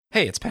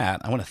Hey, it's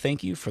Pat. I want to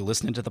thank you for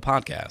listening to the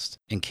podcast.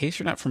 In case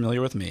you're not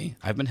familiar with me,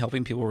 I've been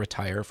helping people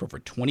retire for over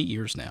 20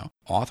 years now,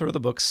 author of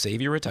the book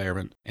Save Your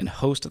Retirement and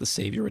host of the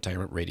Save Your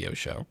Retirement radio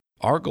show.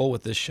 Our goal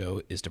with this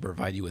show is to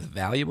provide you with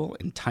valuable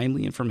and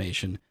timely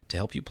information to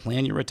help you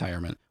plan your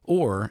retirement,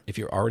 or if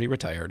you're already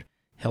retired,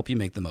 help you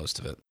make the most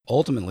of it.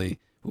 Ultimately,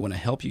 we want to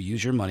help you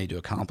use your money to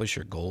accomplish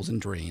your goals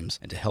and dreams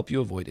and to help you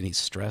avoid any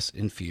stress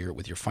and fear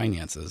with your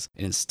finances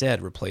and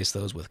instead replace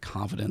those with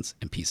confidence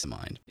and peace of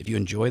mind. If you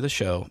enjoy the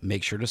show,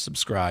 make sure to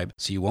subscribe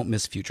so you won't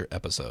miss future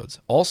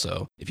episodes.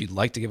 Also, if you'd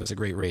like to give us a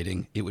great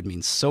rating, it would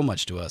mean so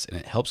much to us and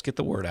it helps get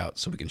the word out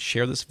so we can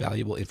share this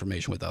valuable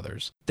information with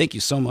others. Thank you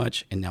so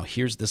much, and now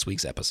here's this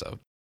week's episode.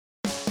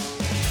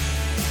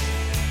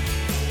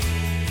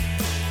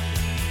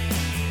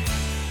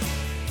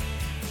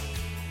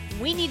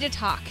 We need to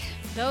talk.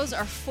 Those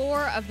are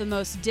four of the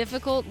most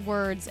difficult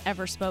words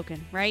ever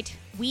spoken, right?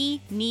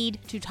 We need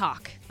to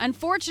talk.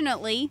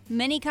 Unfortunately,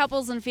 many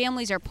couples and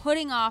families are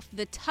putting off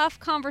the tough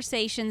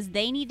conversations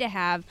they need to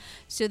have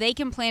so they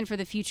can plan for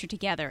the future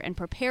together. And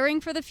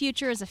preparing for the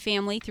future as a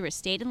family through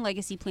estate and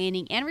legacy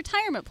planning and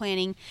retirement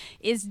planning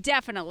is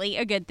definitely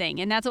a good thing.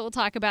 And that's what we'll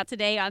talk about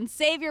today on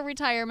Save Your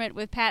Retirement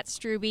with Pat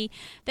Strube.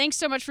 Thanks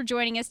so much for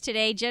joining us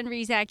today. Jen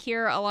Rezac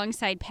here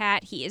alongside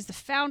Pat. He is the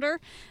founder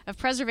of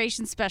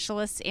Preservation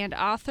Specialists and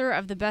author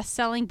of the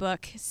best-selling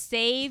book,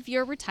 Save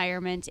Your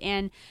Retirement.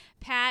 And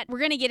Pat, we're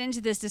going to get into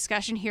this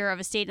discussion here of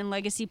estate and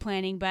legacy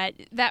planning, but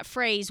that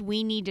phrase,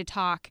 we need to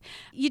talk,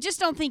 you just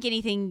don't think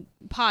anything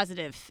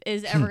positive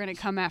is ever going to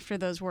come after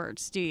those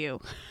words, do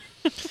you?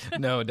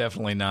 No,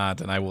 definitely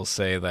not. And I will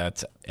say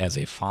that as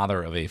a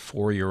father of a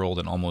 4-year-old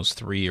and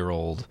almost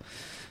 3-year-old,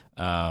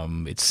 I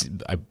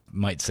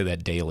might say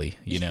that daily,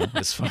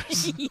 as far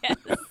as Yes.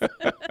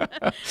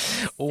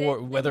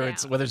 or whether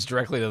it's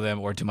directly to them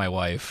or to my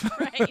wife.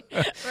 Right.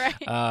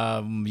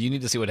 You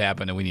need to see what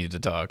happened and we need to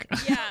talk.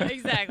 Yeah,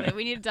 exactly.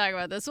 We need to talk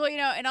about this. Well,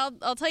 and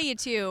I'll tell you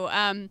too,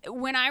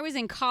 when I was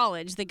in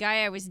college, the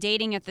guy I was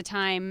dating at the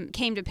time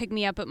came to pick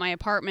me up at my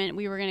apartment.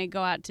 We were going to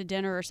go out to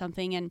dinner or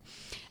something, and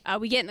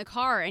we get in the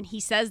car and he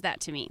says that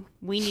to me.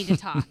 We need to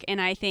talk.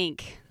 And I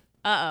think,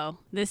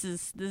 this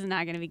is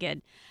not going to be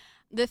good.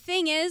 The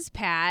thing is,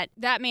 Pat,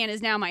 that man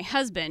is now my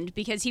husband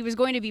because he was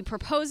going to be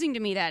proposing to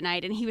me that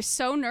night, and he was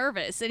so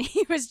nervous, and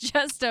he was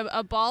just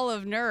a ball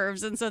of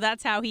nerves, and so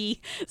that's how he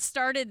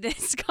started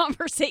this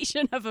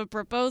conversation of a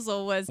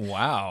proposal was,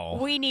 wow,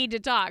 we need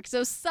to talk.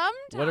 So sometimes...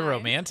 What a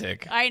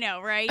romantic. I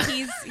know, right?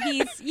 He's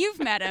you've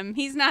met him.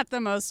 He's not the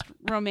most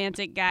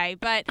romantic guy,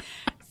 but...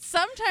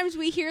 Sometimes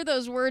we hear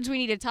those words, we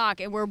need to talk,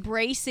 and we're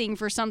bracing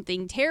for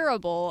something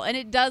terrible, and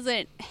it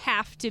doesn't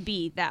have to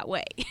be that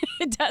way.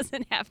 It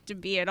doesn't have to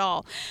be at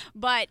all.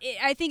 But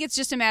I think it's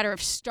just a matter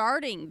of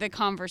starting the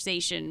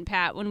conversation,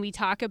 Pat, when we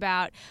talk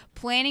about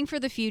planning for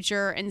the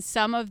future and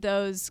some of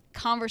those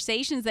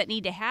conversations that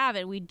need to have,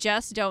 and we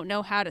just don't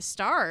know how to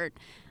start.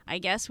 I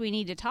guess we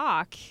need to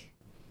talk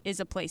is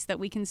a place that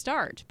we can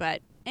start.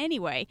 But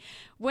anyway,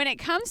 when it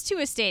comes to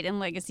estate and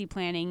legacy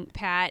planning,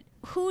 Pat,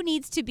 who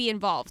needs to be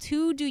involved?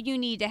 Who do you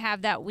need to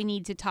have that we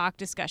need to talk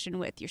discussion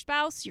with? Your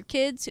spouse, your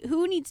kids?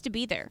 Who needs to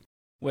be there?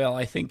 Well,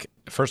 I think,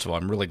 first of all,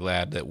 I'm really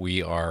glad that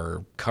we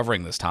are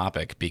covering this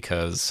topic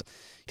because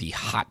the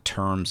hot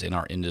terms in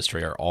our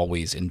industry are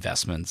always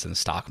investments and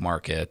stock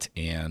market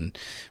and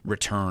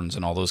returns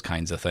and all those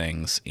kinds of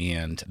things.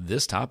 And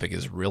this topic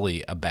is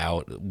really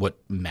about what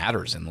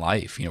matters in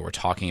life. We're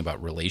talking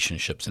about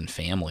relationships and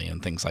family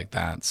and things like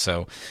that.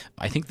 So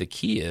I think the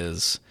key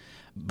is,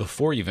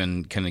 before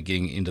even kind of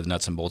getting into the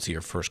nuts and bolts of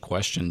your first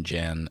question,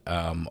 Jen,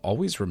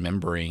 always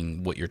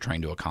remembering what you're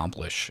trying to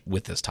accomplish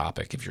with this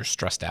topic. If you're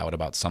stressed out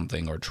about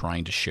something or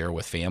trying to share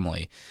with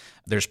family,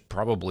 there's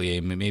probably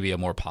maybe a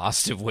more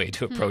positive way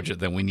to approach it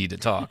than we need to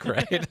talk,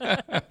 right?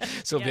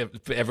 So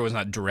if everyone's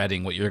not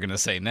dreading what you're going to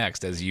say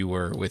next, as you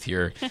were with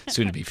your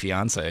soon-to-be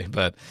fiance.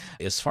 But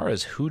as far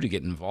as who to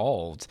get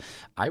involved,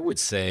 I would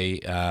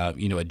say,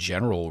 a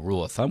general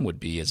rule of thumb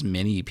would be as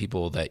many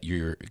people that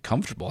you're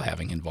comfortable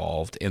having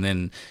involved, and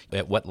then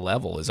at what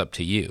level is up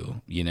to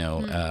you.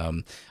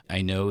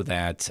 I know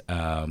that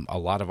a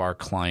lot of our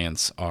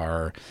clients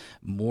are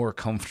more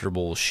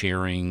comfortable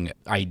sharing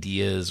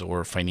ideas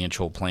or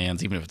financial plans,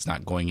 even if it's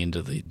not going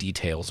into the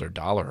details or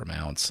dollar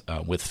amounts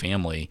with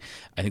family.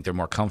 I think they're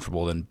more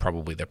comfortable than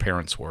probably their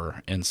parents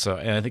were. And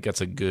I think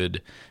that's a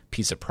good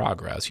piece of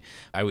progress.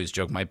 I always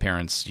joke, my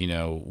parents,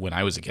 when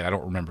I was a kid, I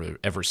don't remember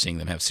ever seeing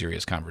them have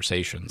serious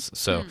conversations.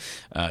 So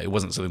it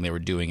wasn't something they were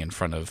doing in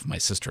front of my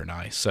sister and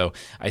I. So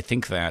I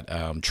think that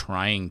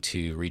trying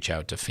to reach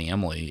out to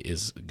family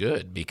is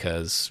good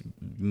because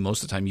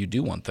most of the time you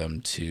do want them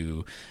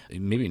to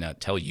maybe not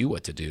tell you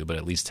what to do, but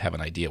at least have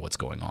an idea what's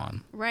going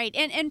on. Right.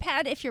 And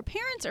Pat, if your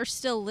parents are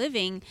still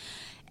living,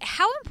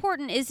 how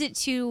important is it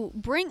to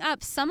bring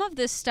up some of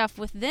this stuff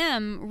with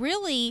them,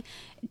 really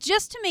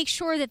just to make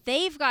sure that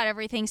they've got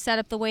everything set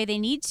up the way they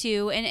need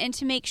to, and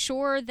to make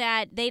sure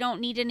that they don't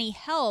need any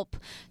help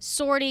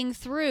sorting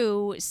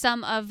through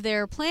some of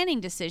their planning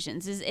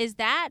decisions? Is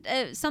that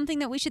something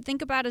that we should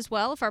think about as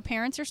well if our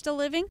parents are still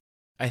living?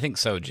 I think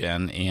so,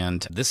 Jen.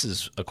 And this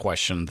is a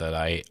question that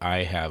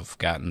I have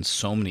gotten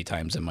so many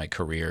times in my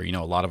career.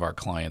 A lot of our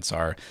clients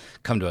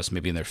come to us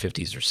maybe in their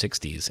 50s or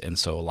 60s. And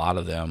so a lot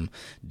of them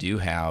do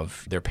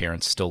have their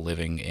parents still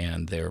living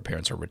and their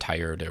parents are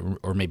retired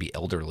or maybe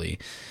elderly.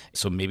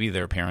 So maybe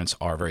their parents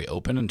are very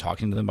open and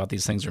talking to them about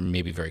these things, or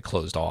maybe very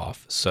closed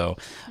off. So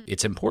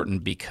it's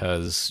important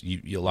because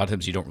a lot of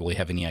times you don't really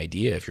have any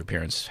idea if your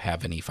parents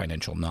have any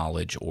financial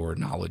knowledge or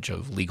knowledge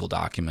of legal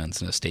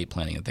documents and estate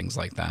planning and things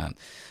like that.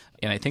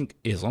 And I think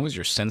as long as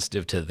you're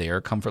sensitive to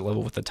their comfort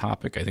level with the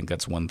topic, I think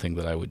that's one thing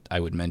that I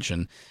would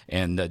mention.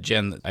 And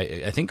Jen,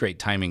 I think great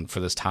timing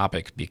for this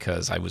topic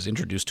because I was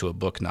introduced to a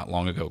book not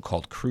long ago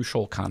called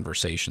Crucial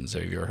Conversations.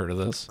 Have you ever heard of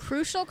this?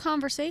 Crucial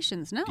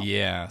Conversations? No.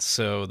 Yeah.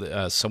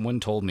 So someone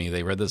told me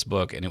they read this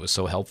book and it was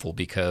so helpful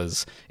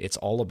because it's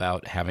all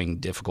about having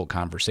difficult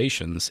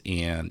conversations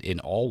and in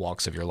all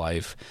walks of your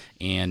life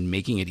and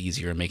making it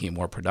easier and making it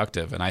more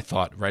productive. And I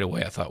thought right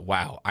away,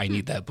 wow, I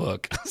need that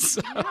book.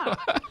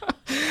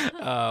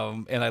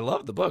 And I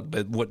love the book,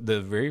 but what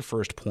the very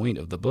first point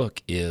of the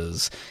book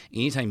is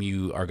anytime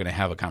you are going to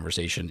have a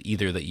conversation,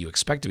 either that you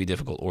expect to be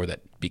difficult or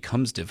that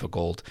becomes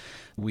difficult,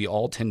 we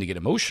all tend to get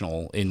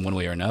emotional in one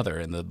way or another.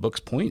 And the book's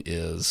point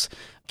is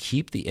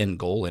keep the end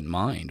goal in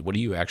mind. What are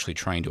you actually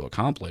trying to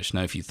accomplish?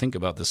 Now, if you think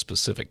about the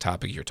specific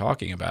topic you're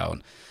talking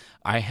about,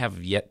 I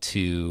have yet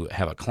to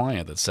have a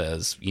client that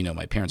says,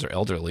 my parents are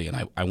elderly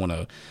and I want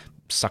to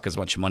suck as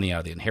much money out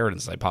of the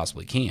inheritance as I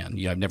possibly can.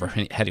 I've never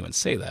had anyone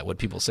say that. What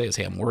people say is,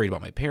 hey, I'm worried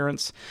about my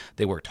parents.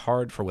 They worked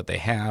hard for what they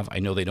have. I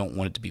know they don't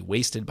want it to be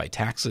wasted by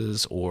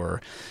taxes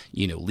or,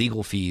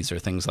 legal fees or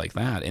things like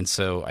that. And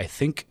so I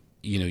think,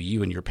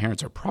 you and your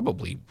parents are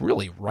probably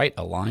really right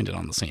aligned and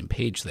on the same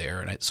page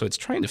there. And so it's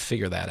trying to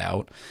figure that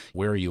out.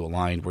 Where are you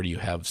aligned? Where do you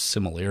have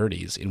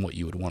similarities in what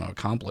you would want to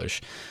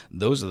accomplish?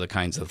 Those are the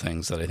kinds of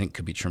things that I think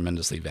could be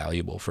tremendously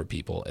valuable for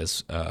people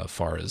as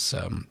far as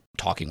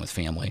talking with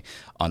family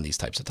on these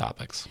types of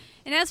topics.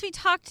 And as we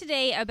talk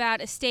today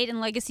about estate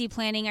and legacy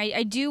planning,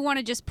 I do want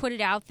to just put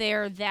it out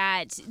there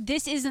that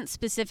this isn't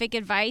specific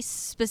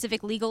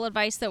legal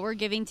advice that we're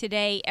giving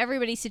today.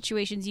 Everybody's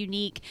situation is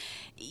unique.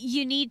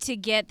 You need to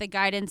get the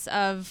guidance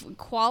of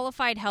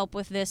qualified help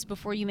with this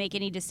before you make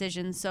any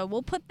decisions. So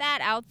we'll put that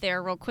out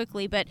there real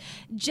quickly. But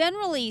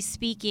generally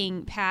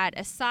speaking, Pat,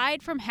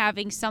 aside from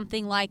having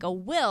something like a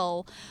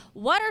will,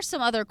 what are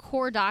some other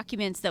core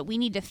documents that we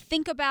need to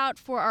think about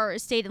for our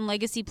estate and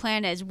legacy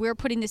plan as we're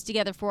putting this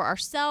together for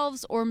ourselves,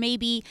 or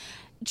maybe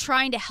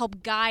trying to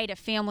help guide a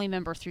family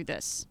member through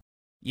this?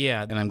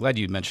 Yeah, and I'm glad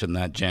you mentioned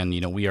that, Jen.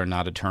 We are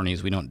not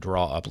attorneys. We don't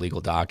draw up legal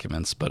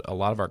documents, but a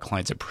lot of our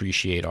clients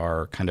appreciate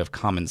our kind of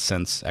common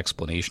sense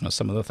explanation of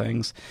some of the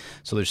things.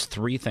 So there's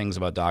 3 things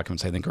about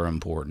documents I think are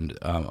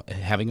important.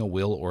 Having a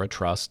will or a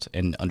trust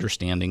and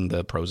understanding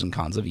the pros and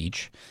cons of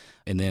each.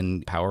 And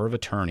then power of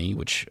attorney,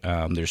 which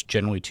there's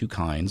generally 2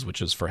 kinds,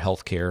 which is for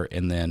healthcare,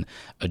 and then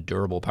a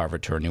durable power of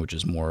attorney, which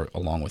is more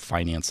along with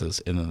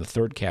finances. And then the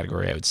third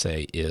category I would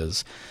say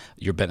is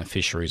your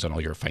beneficiaries on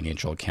all your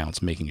financial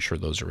accounts, making sure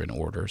those are in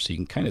order. So you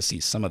can kind of see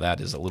some of that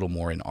is a little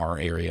more in our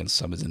area and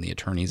some is in the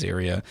attorney's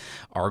area.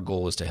 Our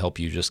goal is to help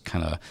you just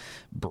kind of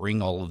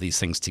bring all of these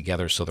things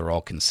together so they're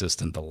all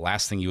consistent. The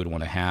last thing you would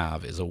want to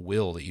have is a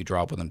will that you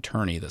draw up with an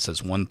attorney that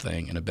says one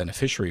thing and a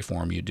beneficiary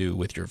form you do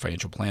with your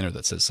financial planner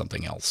that says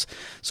something else.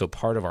 So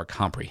part of our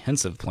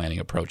comprehensive planning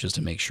approach is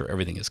to make sure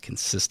everything is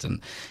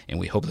consistent, and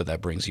we hope that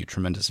that brings you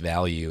tremendous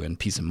value and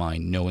peace of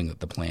mind knowing that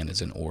the plan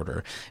is in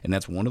order. And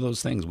that's one of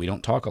those things we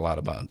don't talk a lot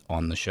about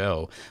on the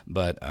show,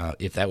 but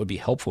if that would be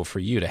helpful for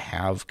you to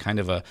have kind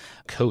of a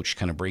coach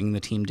kind of bringing the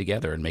team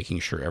together and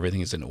making sure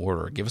everything is in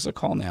order, give us a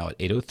call now at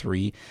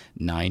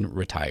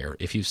 803-9-RETIRE.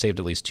 If you've saved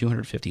at least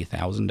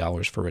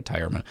 $250,000 for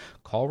retirement,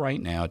 call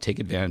right now. Take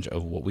advantage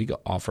of what we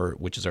offer,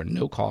 which is our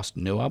no cost,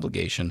 no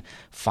obligation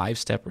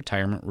 5-step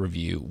retirement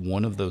review.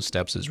 One of those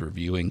steps is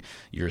reviewing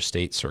your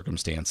estate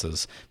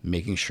circumstances,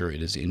 making sure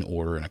it is in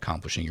order and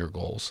accomplishing your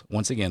goals.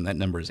 Once again, that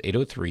number is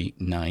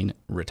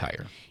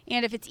 803-9-RETIRE.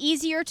 And if it's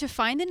easier to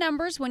find the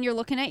numbers when you're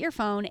looking at your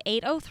phone,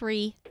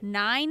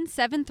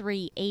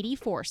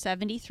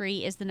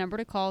 803-973-8473 is the number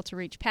to call to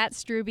reach Pat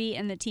Strube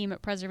and the team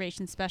at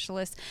Preservation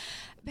Specialists.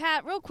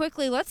 Pat, real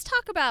quickly, let's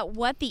talk about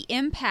what the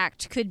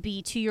impact could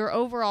be to your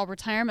overall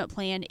retirement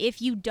plan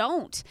if you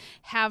don't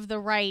have the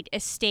right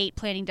estate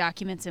planning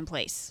documents in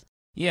place.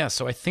 Yeah,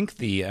 so I think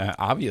the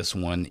obvious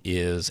one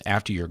is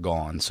after you're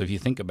gone. So if you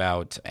think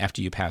about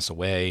after you pass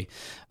away,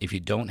 if you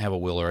don't have a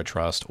will or a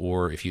trust,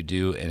 or if you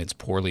do and it's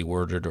poorly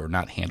worded or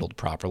not handled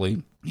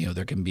properly,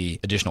 there can be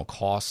additional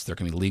costs, there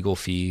can be legal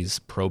fees,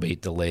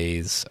 probate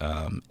delays,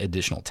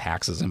 additional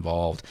taxes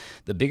involved.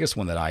 The biggest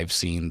one that I've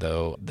seen,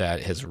 though,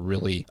 that has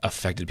really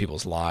affected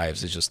people's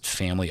lives is just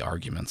family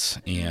arguments.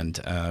 And,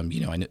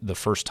 the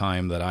first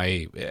time that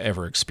I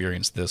ever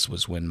experienced this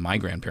was when my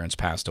grandparents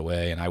passed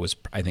away, and I was,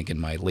 I think, in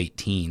my late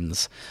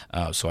teens.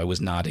 So I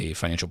was not a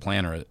financial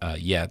planner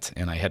yet,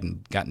 and I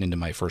hadn't gotten into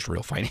my first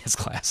real finance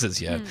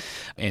classes yet.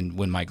 And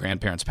when my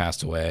grandparents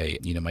passed away,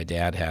 my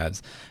dad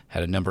had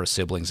a number of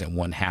siblings and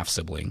one one half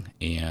sibling,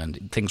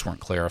 and things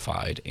weren't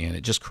clarified, and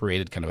it just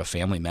created kind of a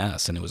family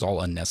mess, and it was all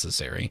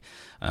unnecessary.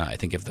 I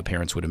think if the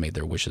parents would have made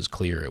their wishes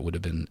clear, it would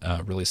have been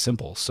really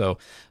simple. So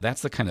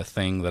that's the kind of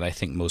thing that I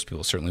think most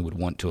people certainly would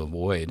want to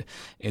avoid.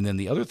 And then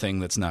the other thing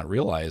that's not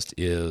realized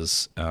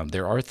is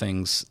there are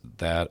things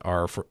that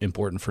are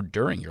important for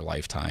during your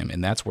lifetime,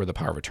 and that's where the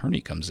power of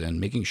attorney comes in,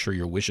 making sure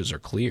your wishes are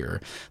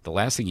clear. The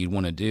last thing you'd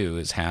want to do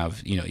is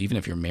have, even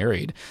if you're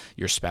married,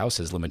 your spouse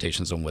has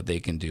limitations on what they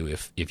can do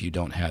if you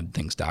don't have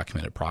things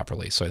documented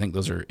properly. So I think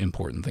those are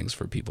important things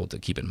for people to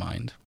keep in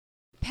mind.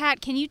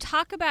 Pat, can you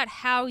talk about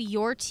how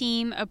your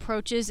team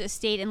approaches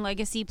estate and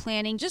legacy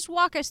planning? Just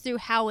walk us through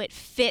how it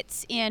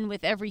fits in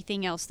with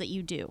everything else that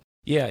you do.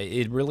 Yeah,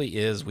 it really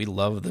is. We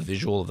love the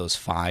visual of those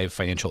 5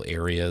 financial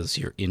areas: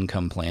 your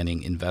income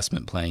planning,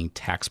 investment planning,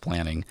 tax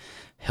planning,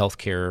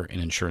 healthcare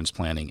and insurance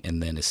planning,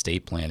 and then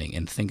estate planning,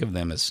 and think of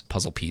them as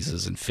puzzle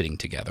pieces and fitting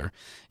together.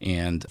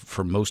 And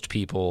for most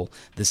people,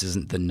 this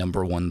isn't the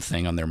number one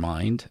thing on their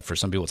mind. For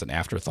some people, it's an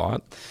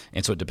afterthought.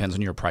 And so it depends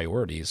on your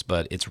priorities,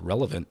 but it's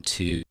relevant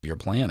to your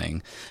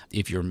planning.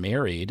 If you're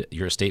married,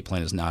 your estate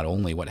plan is not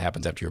only what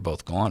happens after you're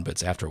both gone, but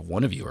it's after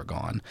one of you are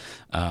gone,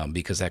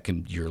 because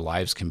your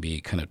lives can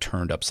be kind of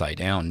turned upside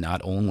down,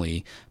 not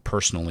only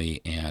personally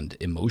and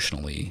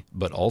emotionally,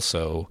 but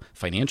also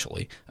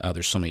financially.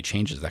 There's so many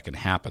changes that can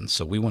happen.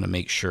 So we want to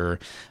make sure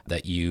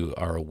that you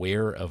are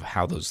aware of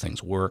how those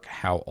things work,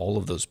 how all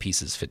of those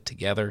pieces fit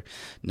together,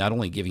 not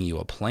only giving you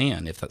a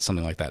plan if that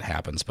something like that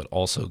happens, but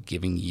also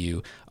giving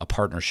you a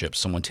partnership,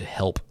 someone to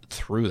help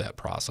through that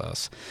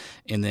process.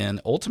 And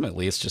then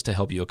ultimately, it's just to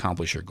help you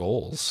accomplish your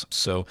goals.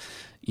 So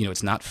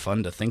it's not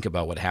fun to think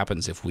about what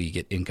happens if we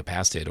get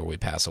incapacitated or we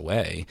pass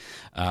away.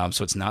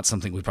 So it's not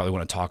something we probably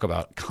want to talk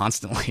about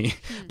constantly,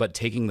 but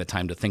taking the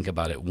time to think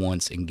about it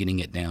once and getting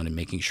it down and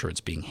making sure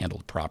it's being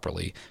handled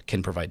properly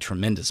can provide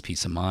tremendous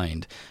peace of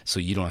mind, so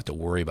you don't have to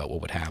worry about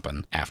what would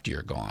happen after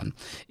you're gone.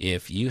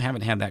 If you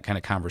haven't had that kind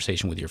of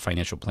conversation with your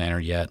financial planner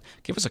yet,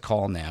 give us a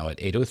call now at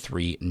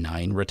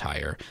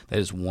 803-9-RETIRE. That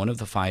is one of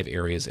the 5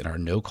 areas in our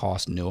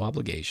no-cost,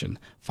 no-obligation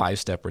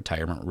 5-step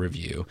retirement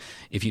review.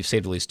 If you've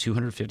saved at least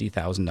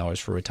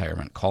 $250,000 for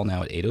retirement, call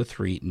now at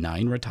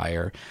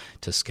 803-9-RETIRE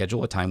to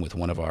schedule a time with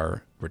one of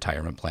our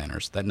retirement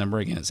planners. That number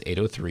again is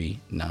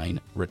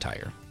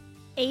 803-9-RETIRE.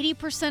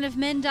 80% of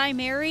men die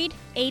married,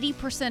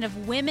 80%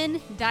 of women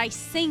die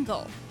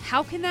single.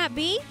 How can that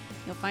be?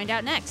 You'll find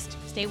out next.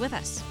 Stay with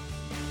us.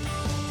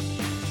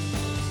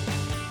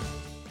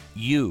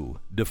 You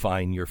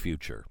define your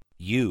future.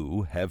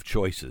 You have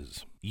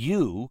choices.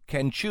 You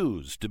can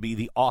choose to be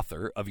the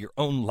author of your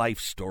own life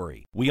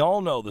story. We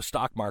all know the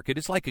stock market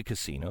is like a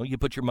casino. You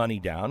put your money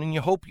down and you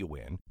hope you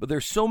win, but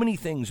there's so many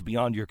things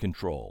beyond your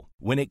control.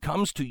 When it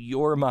comes to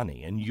your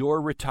money and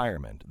your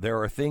retirement,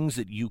 there are things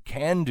that you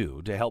can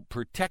do to help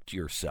protect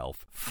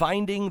yourself.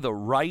 Finding the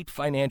right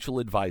financial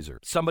advisor,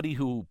 somebody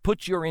who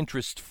puts your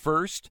interests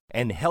first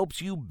and helps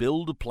you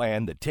build a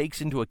plan that takes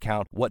into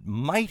account what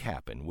might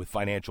happen with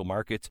financial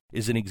markets,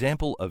 is an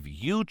example of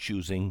you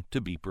choosing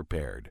to be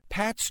prepared.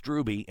 Pat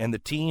Strube and the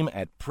team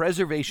at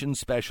Preservation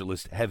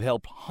Specialist have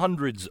helped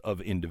hundreds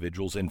of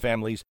individuals and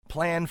families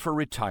plan for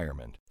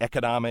retirement.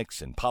 Economics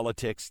and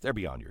politics, they're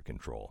beyond your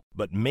control.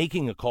 But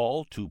making a call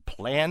to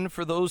plan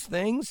for those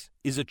things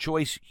is a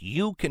choice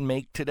you can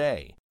make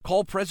today.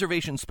 Call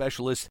Preservation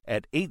Specialist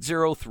at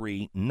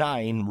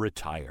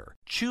 803-9-RETIRE.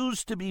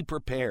 Choose to be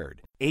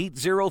prepared.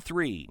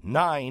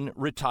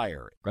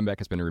 803-9-RETIRE. Glenn Beck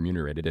has been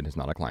remunerated and is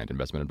not a client.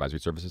 Investment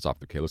advisory services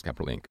offered through Kalos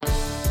Capital Inc.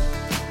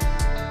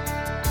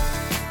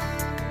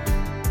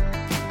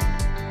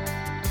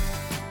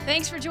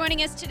 Thanks for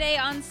joining us today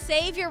on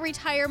Save Your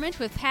Retirement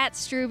with Pat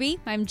Strube.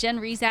 I'm Jen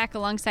Rezac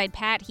alongside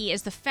Pat. He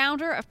is the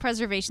founder of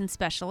Preservation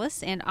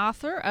Specialists and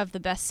author of the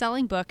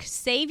best-selling book,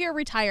 Save Your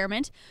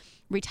Retirement.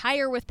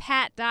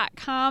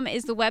 RetireWithPat.com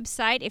is the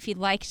website if you'd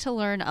like to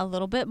learn a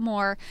little bit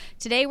more.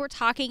 Today we're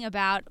talking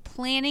about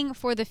planning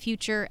for the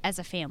future as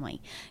a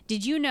family.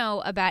 Did you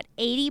know about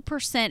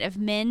 80% of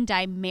men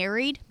die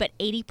married, but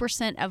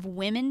 80% of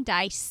women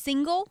die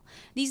single?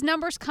 These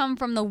numbers come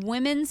from the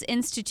Women's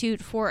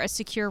Institute for a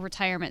Secure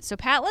Retirement. So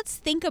Pat, let's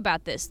think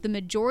about this. The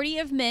majority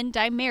of men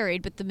die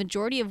married, but the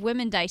majority of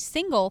women die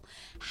single.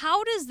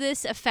 How does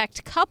this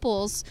affect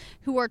couples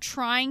who are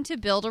trying to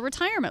build a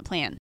retirement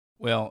plan?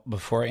 Well,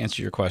 before I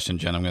answer your question,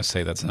 Jen, I'm going to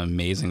say that's an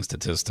amazing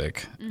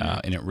statistic,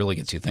 and it really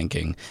gets you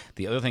thinking.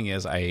 The other thing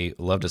is I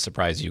love to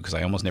surprise you because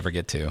I almost never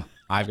get to.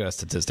 I've got a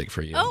statistic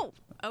for you. Oh,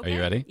 okay. Are you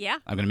ready? Yeah.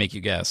 I'm going to make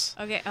you guess.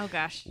 Okay. Oh,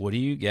 gosh. What do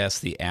you guess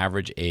the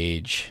average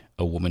age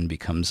a woman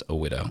becomes a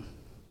widow?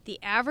 The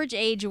average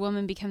age a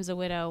woman becomes a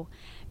widow,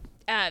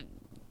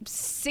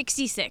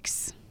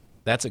 66.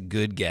 That's a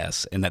good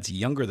guess, and that's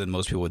younger than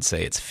most people would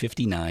say. It's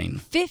 59.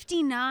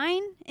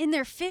 59? In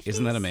their 50s?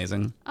 Isn't that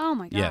amazing? Oh,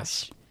 my gosh.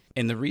 Yes.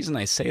 And the reason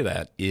I say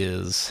that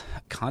is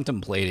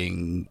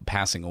contemplating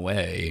passing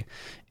away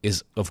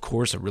is, of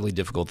course, a really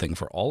difficult thing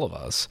for all of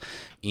us.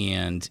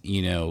 And,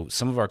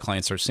 some of our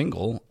clients are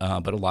single,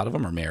 but a lot of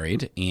them are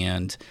married.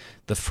 And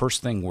the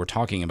first thing we're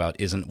talking about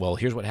isn't, well,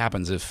 here's what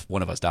happens if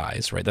one of us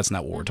dies, right? That's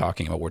not what we're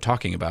talking about. We're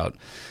talking about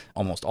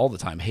almost all the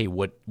time, hey,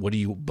 what do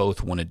you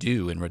both want to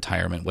do in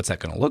retirement? What's that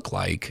going to look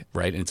like,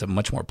 right? And it's a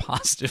much more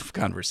positive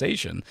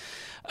conversation.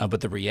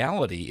 But the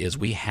reality is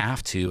we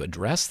have to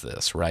address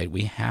this, right?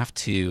 We have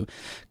to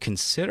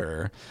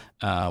consider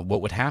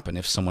what would happen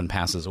if someone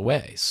passes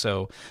away.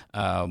 So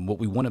what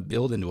we want to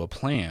build into a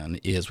plan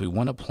is we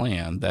want a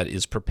plan that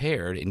is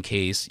prepared in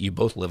case you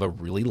both live a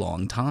really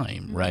long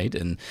time, right?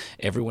 And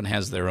everyone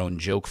has their own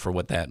joke for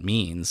what that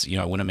means.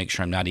 I want to make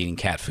sure I'm not eating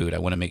cat food. I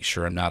want to make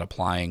sure I'm not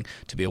applying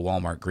to be a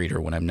Walmart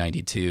greeter when I'm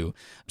 92.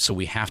 So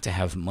we have to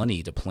have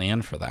money to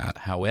plan for that.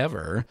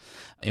 However,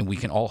 and we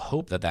can all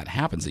hope that that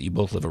happens, that you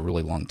both live a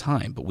really long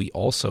time, but we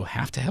also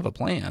have to have a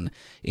plan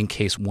in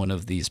case one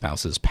of these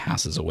spouses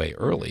passes away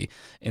early.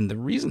 And the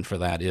reason for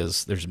that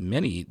is there's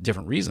many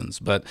different reasons,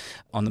 but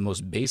on the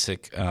most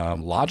basic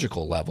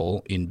logical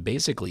level, in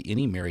basically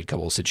any married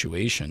couple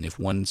situation, if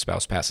one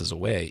spouse passes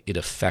away, it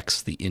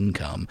affects the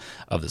income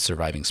of the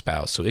surviving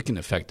spouse. So it can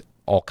affect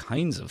all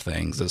kinds of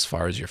things as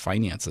far as your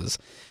finances.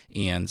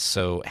 And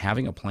so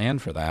having a plan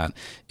for that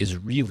is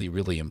really,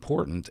 really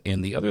important.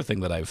 And the other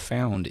thing that I've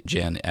found,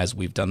 Jen, as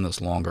we've done this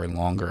longer and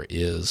longer,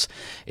 is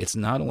it's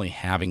not only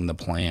having the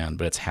plan,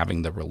 but it's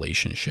having the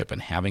relationship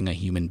and having a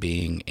human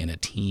being and a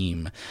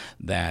team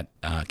that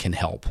can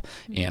help.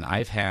 And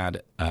I've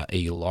had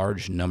a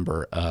large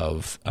number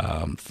of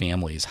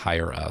families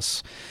hire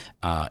us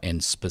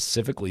and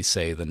specifically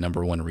say the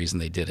number one reason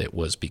they did it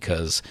was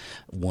because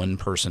one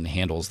person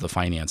handles the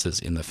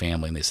finances in the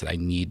family, and they said, I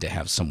need to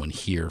have someone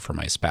here for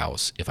my spouse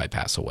if I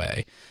pass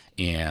away.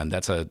 And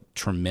that's a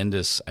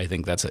tremendous, I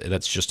think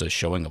that's just a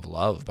showing of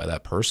love by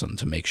that person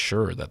to make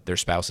sure that their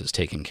spouse is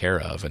taken care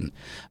of. And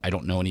I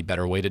don't know any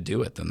better way to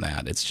do it than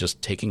that. It's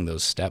just taking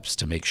those steps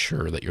to make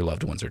sure that your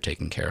loved ones are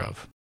taken care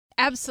of.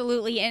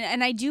 Absolutely.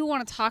 And I do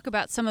want to talk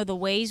about some of the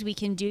ways we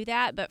can do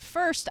that. But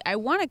first, I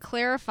want to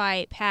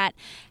clarify, Pat,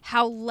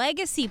 how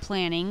legacy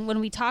planning, when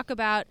we talk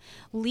about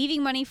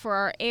leaving money for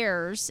our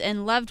heirs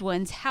and loved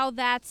ones, how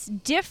that's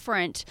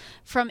different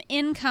from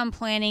income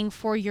planning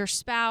for your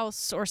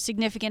spouse or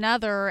significant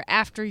other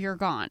after you're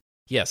gone.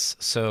 Yes.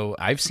 So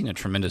I've seen a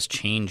tremendous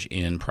change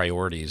in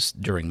priorities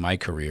during my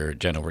career,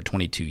 Jen, over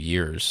 22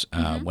 years.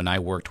 When I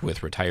worked with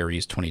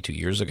retirees 22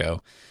 years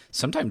ago,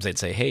 sometimes they'd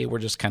say, hey, we're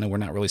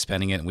not really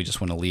spending it, and we just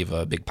want to leave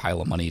a big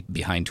pile of money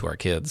behind to our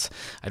kids.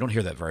 I don't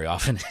hear that very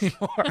often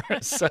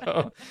anymore.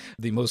 So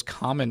the most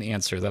common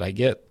answer that I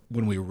get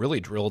when we really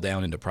drill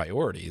down into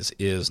priorities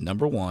is,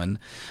 number one,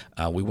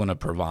 we want to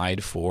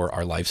provide for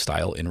our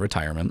lifestyle in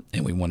retirement,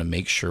 and we want to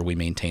make sure we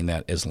maintain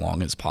that as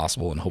long as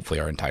possible and hopefully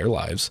our entire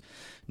lives.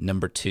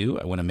 Number two,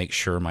 I want to make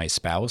sure my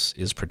spouse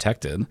is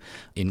protected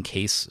in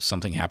case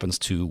something happens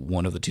to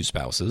one of the two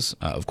spouses.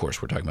 Of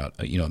course, we're talking about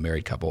a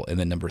married couple. And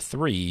then number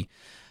three,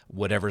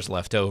 whatever's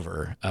left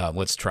over,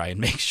 let's try and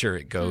make sure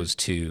it goes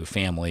to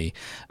family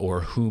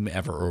or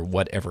whomever or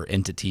whatever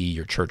entity,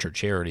 your church or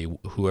charity,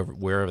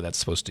 wherever that's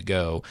supposed to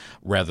go,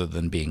 rather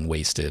than being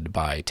wasted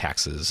by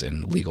taxes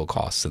and legal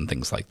costs and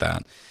things like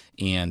that.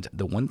 And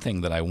the one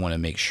thing that I want to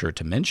make sure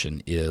to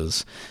mention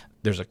is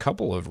there's a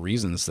couple of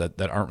reasons that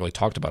aren't really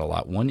talked about a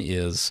lot. One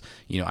is,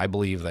 I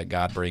believe that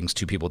God brings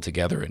two people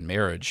together in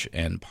marriage,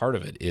 and part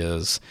of it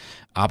is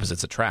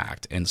opposites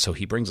attract. And so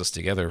he brings us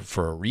together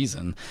for a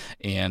reason.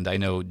 And I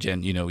know,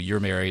 Jen, you're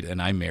married and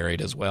I'm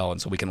married as well.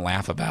 And so we can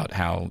laugh about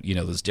how,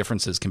 those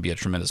differences can be a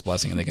tremendous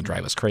blessing and they can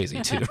drive us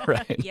crazy too,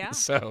 right? Yeah.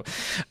 So,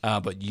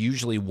 but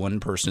usually one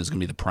person is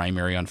going to be the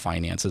primary on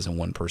finances and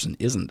one person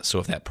isn't. So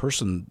if that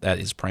person that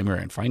is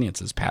primary on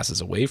finances passes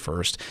away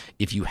first,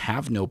 if you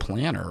have no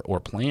planner or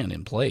plan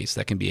in place,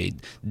 that can be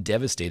a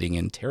devastating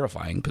and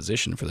terrifying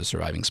position for the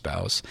surviving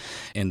spouse.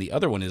 And the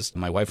other one is,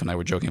 my wife and I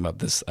were joking about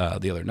this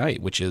the other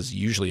night, which is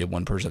usually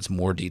one person that's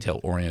more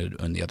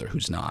detail-oriented and the other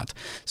who's not.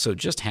 So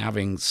just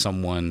having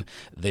someone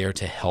there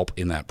to help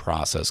in that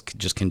process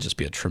can just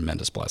be a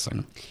tremendous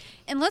blessing.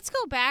 And let's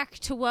go back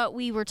to what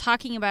we were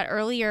talking about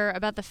earlier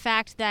about the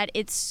fact that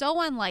it's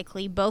so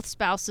unlikely both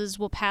spouses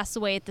will pass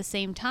away at the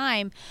same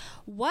time.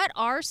 What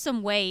are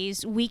some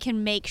ways we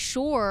can make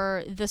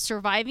sure the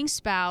surviving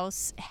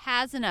spouse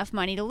has enough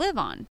money to live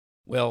on?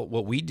 Well,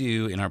 what we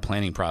do in our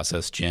planning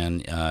process,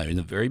 Jen, in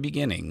the very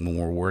beginning when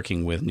we're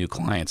working with new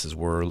clients is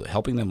we're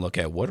helping them look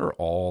at what are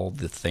all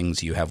the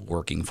things you have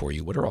working for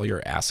you? What are all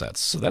your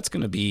assets? So that's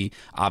going to be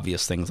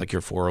obvious things like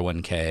your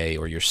 401k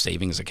or your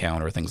savings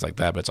account or things like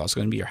that, but it's also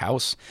going to be your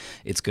house.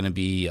 It's going to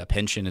be a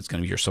pension. It's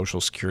going to be your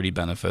Social Security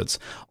benefits,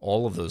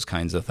 all of those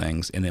kinds of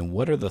things. And then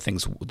what are the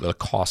things, the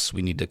costs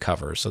we need to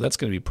cover? So that's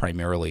going to be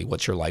primarily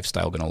what's your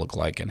lifestyle going to look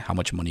like and how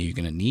much money you're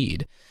going to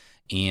need.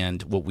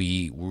 And what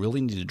we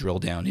really need to drill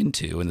down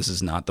into, and this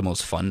is not the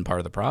most fun part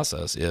of the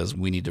process, is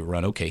we need to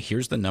run, okay,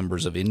 here's the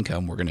numbers of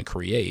income we're going to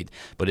create,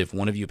 but if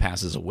one of you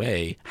passes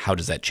away, how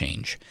does that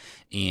change?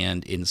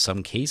 And in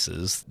some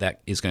cases,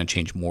 that is going to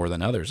change more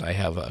than others. I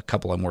have a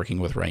couple I'm working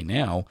with right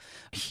now.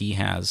 He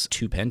has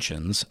 2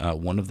 pensions.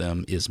 One of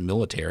them is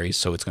military,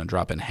 so it's going to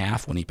drop in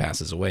half when he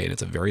passes away, and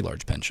it's a very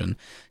large pension.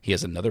 He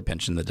has another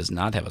pension that does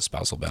not have a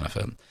spousal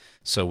benefit.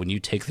 So when you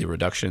take the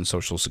reduction in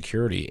Social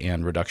Security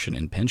and reduction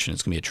in pension,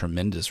 it's going to be a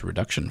tremendous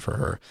reduction for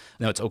her.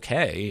 Now, it's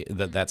okay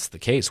that that's the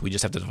case. We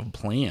just have to have a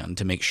plan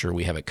to make sure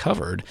we have it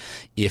covered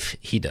if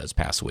he does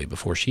pass away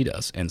before she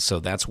does. And so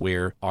that's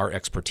where our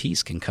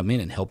expertise can come in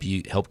and help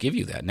give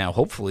you that. Now,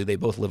 hopefully they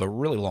both live a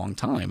really long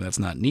time and that's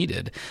not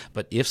needed.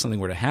 But if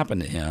something were to happen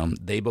to him,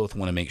 they both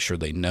want to make sure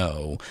they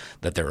know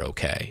that they're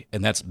okay.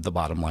 And that's the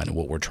bottom line of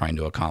what we're trying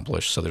to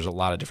accomplish. So there's a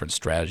lot of different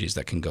strategies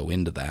that can go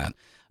into that.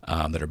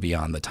 That are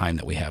beyond the time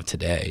that we have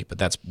today. But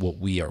that's what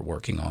we are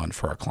working on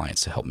for our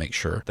clients to help make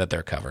sure that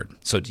they're covered.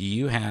 So do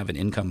you have an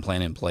income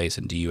plan in place,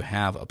 and do you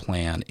have a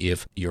plan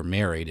if you're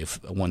married, if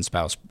one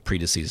spouse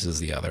predeceases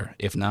the other?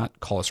 If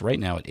not, call us right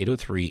now at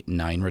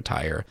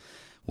 803-9-RETIRE.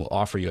 We'll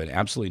offer you an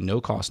absolutely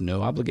no cost,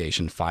 no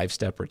obligation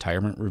 5-step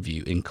retirement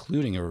review,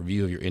 including a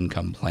review of your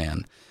income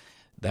plan.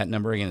 That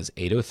number again is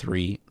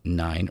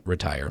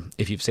 803-9-RETIRE.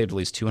 If you've saved at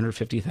least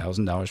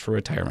 $250,000 for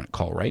retirement,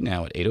 call right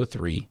now at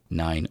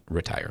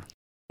 803-9-RETIRE.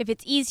 If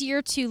it's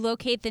easier to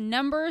locate the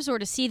numbers or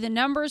to see the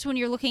numbers when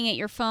you're looking at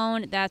your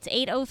phone, that's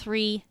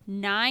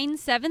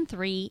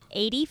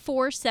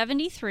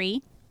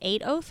 803-973-8473,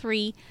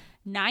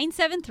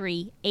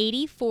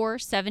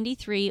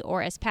 803-973-8473,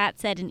 or as Pat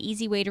said, an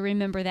easy way to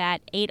remember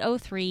that,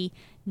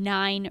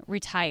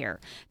 803-9-RETIRE.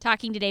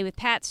 Talking today with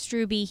Pat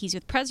Strube. He's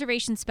with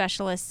Preservation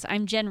Specialists.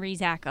 I'm Jen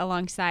Rezac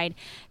alongside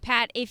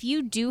Pat. If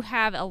you do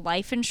have a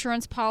life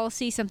insurance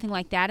policy, something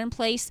like that in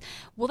place,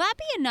 will that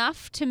be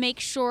enough to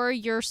make sure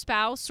your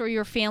spouse or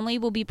your family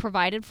will be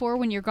provided for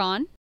when you're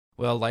gone?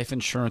 Well, life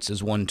insurance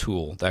is one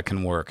tool that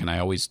can work, and I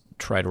always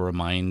try to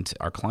remind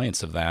our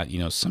clients of that. You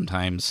know,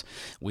 sometimes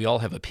we all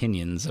have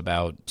opinions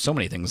about so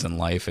many things in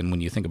life, and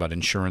when you think about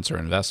insurance or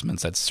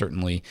investments, that's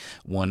certainly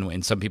one.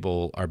 And some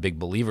people are big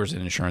believers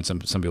in insurance,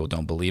 and some people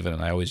don't believe it,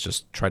 and I always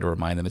just try to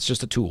remind them it's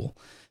just a tool.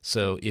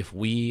 So if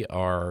we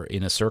are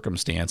in a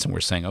circumstance and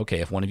we're saying, okay,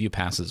 if one of you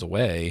passes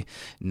away,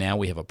 now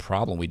we have a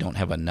problem. We don't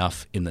have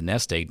enough in the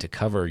nest egg to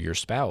cover your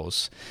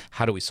spouse.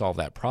 How do we solve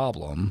that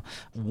problem?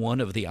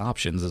 One of the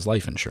options is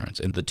life insurance.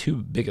 And the 2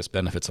 biggest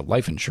benefits of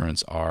life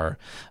insurance are,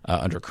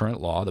 under current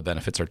law, the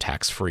benefits are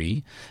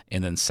tax-free.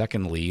 And then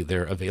secondly,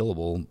 they're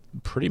available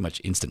pretty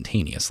much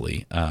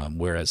instantaneously,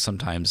 whereas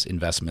sometimes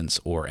investments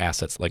or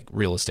assets like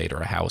real estate or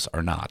a house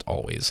are not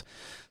always.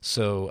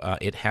 So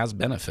it has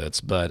benefits,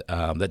 but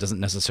that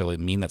doesn't necessarily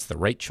mean that's the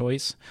right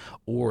choice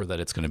or that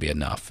it's going to be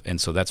enough. And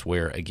so that's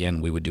where,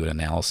 again, we would do an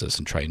analysis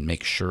and try and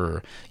make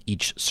sure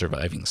each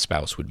surviving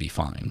spouse would be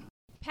fine.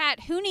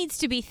 Pat, who needs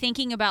to be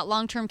thinking about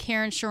long-term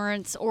care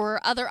insurance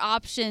or other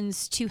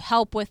options to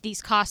help with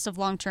these costs of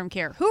long-term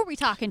care? Who are we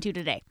talking to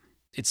today?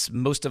 It's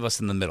most of us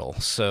in the middle.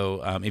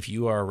 So if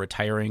you are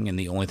retiring and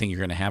the only thing you're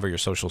going to have are your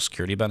Social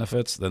Security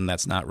benefits, then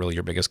that's not really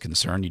your biggest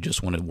concern. You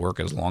just want to work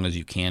as long as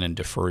you can and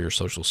defer your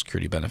Social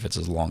Security benefits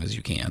as long as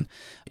you can.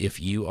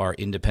 If you are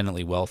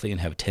independently wealthy and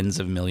have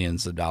tens of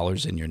millions of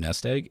dollars in your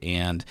nest egg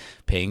and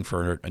paying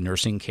for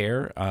nursing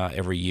care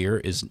every year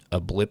is a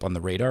blip on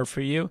the radar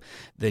for you,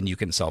 then you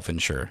can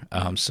self-insure.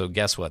 So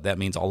guess what? That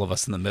means all of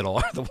us in the middle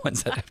are the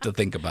ones that have to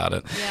think about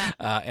it.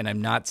 Yeah. And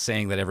I'm not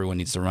saying that everyone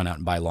needs to run out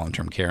and buy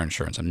long-term care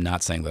insurance. I'm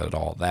not saying that at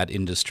all. That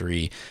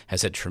industry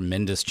has had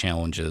tremendous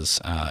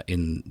challenges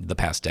in the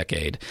past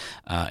decade.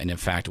 And in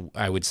fact,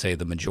 I would say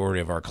the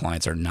majority of our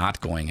clients are not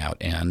going out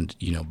and,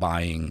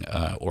 buying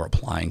or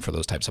applying for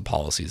those types of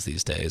policies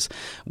these days.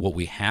 What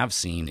we have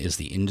seen is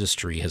the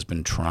industry has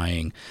been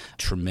trying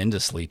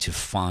tremendously to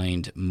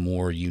find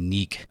more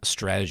unique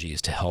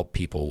strategies to help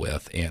people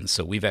with. And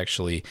so we've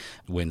actually,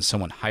 when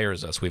someone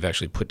hires us, we've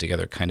actually put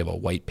together kind of a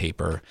white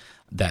paper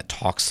that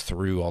talks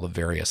through all the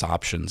various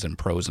options and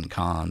pros and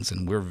cons.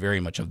 And we're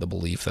very much of the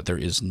belief that there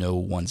is no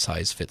one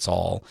size fits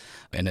all.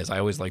 And as I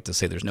always like to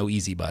say, there's no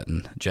easy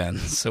button, Jen.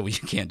 So you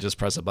can't just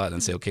press a button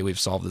and say, okay, we've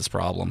solved this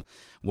problem.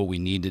 What we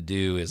need to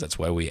do is that's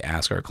why we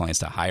ask our clients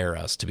to hire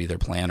us to be their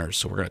planners.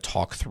 So we're going to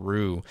talk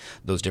through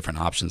those different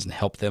options and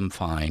help them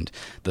find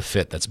the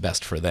fit that's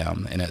best for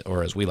them.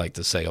 Or as we like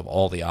to say, of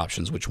all the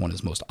options, which one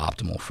is most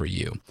optimal for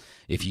you?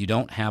 If you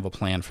don't have a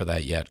plan for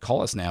that yet,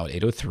 call us now at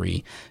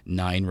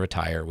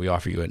 803-9-RETIRE. We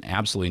offer you an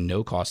absolutely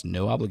no cost,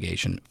 no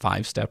obligation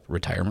 5-step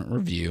retirement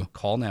review.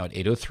 Call now at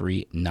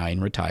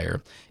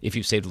 803-9-RETIRE. If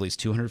you've saved at least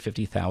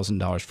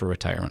 $250,000 for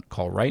retirement,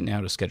 call right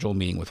now to schedule a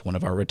meeting with one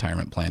of our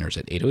retirement planners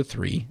at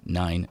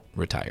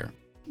 803-9-RETIRE.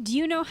 Do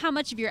you know how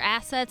much of your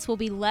assets will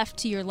be left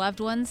to your loved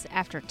ones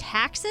after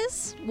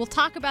taxes? We'll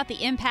talk about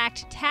the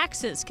impact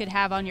taxes could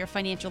have on your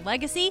financial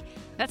legacy.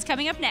 That's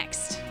coming up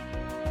next.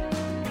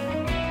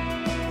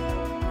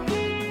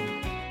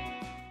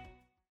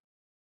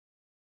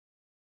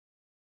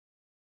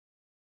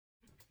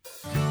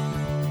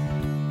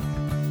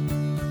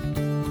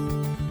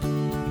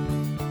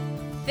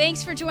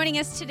 Thanks for joining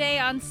us today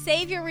on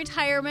Save Your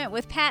Retirement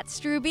with Pat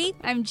Strube.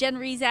 I'm Jen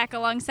Rezac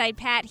alongside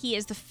Pat. He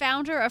is the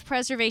founder of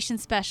Preservation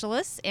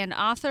Specialists and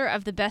author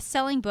of the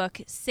best-selling book,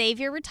 Save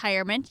Your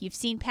Retirement. You've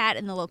seen Pat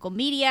in the local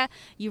media.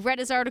 You've read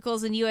his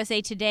articles in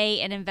USA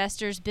Today and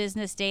Investors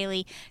Business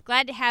Daily.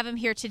 Glad to have him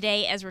here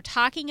today as we're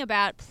talking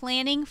about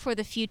planning for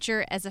the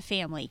future as a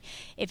family.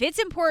 If it's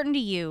important to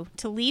you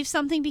to leave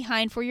something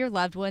behind for your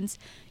loved ones,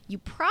 you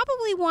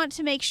probably want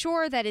to make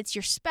sure that it's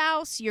your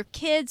spouse, your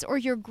kids, or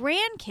your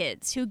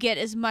grandkids who get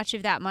as much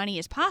of that money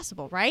as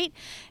possible, right?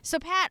 So,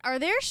 Pat, are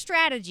there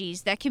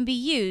strategies that can be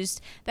used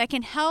that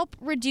can help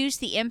reduce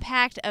the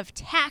impact of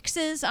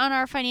taxes on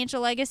our financial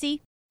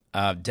legacy?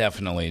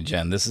 Definitely,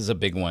 Jen. This is a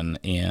big one.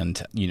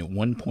 And,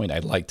 one point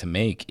I'd like to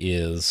make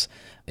is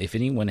if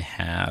anyone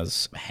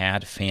has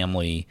had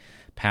family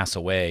pass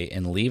away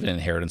and leave an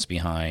inheritance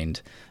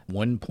behind,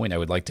 one point I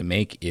would like to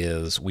make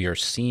is we are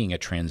seeing a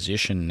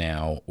transition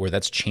now where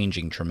that's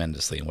changing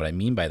tremendously. And what I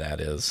mean by that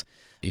is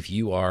if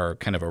you are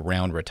kind of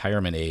around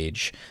retirement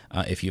age,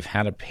 if you've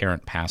had a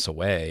parent pass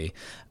away,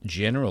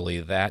 generally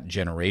that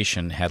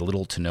generation had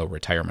little to no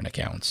retirement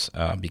accounts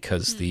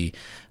because the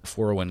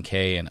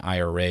 401k and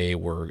IRA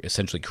were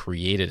essentially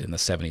created in the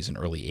 70s and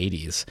early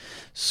 80s.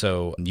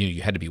 So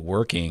you had to be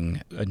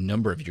working a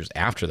number of years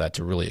after that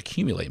to really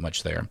accumulate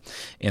much there.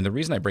 And the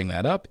reason I bring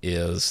that up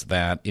is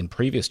that in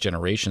previous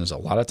generations, a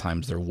lot of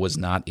times there was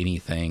not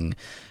anything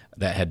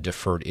that had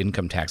deferred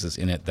income taxes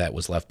in it that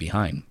was left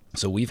behind.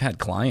 So we've had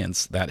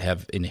clients that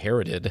have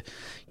inherited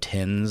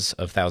tens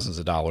of thousands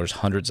of dollars,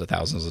 hundreds of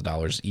thousands of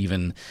dollars,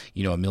 even,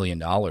 $1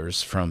 million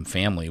from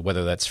family,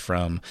 whether that's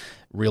from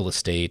real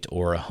estate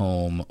or a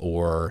home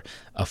or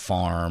a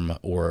farm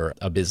or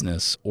a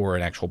business or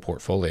an actual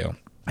portfolio.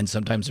 And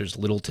sometimes there's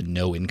little to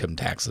no income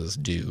taxes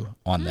due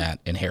on that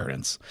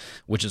inheritance,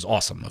 which is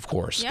awesome, of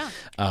course.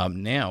 Yeah.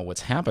 Now,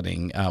 what's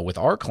happening with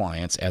our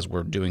clients as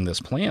we're doing this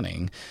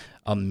planning,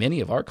 many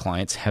of our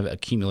clients have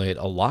accumulated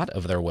a lot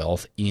of their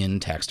wealth in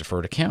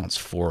tax-deferred accounts,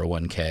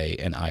 401k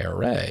and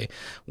IRA.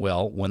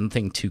 Well, one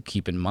thing to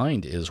keep in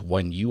mind is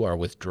when you are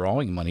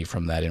withdrawing money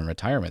from that in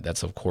retirement,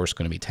 that's of course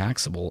going to be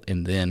taxable.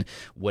 And then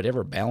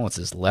whatever balance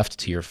is left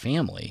to your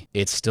family,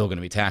 it's still going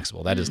to be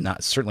taxable. That is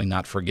certainly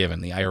not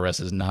forgiven. The IRS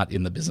is not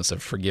in the business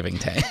of forgiving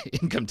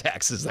income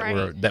taxes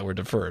that were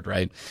deferred,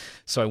 right?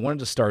 So I wanted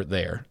to start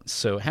there.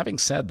 So having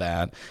said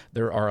that,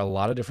 there are a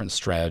lot of different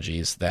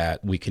strategies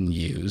that we can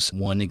use.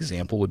 One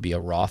example would be a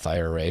Roth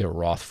IRA or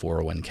Roth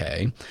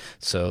 401k.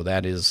 So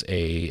that is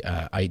a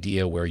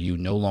idea where you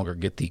no longer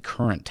get the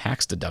current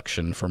tax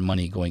deduction for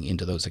money going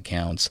into those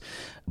accounts.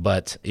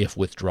 But if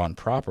withdrawn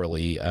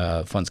properly,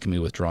 funds can be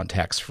withdrawn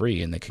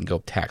tax-free, and they can go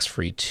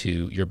tax-free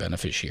to your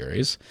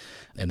beneficiaries.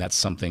 And that's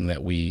something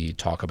that we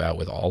talk about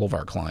with all of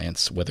our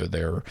clients, whether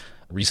they're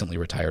recently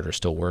retired or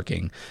still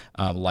working.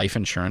 Life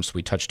insurance,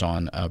 we touched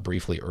on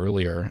briefly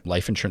earlier.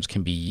 Life insurance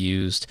can be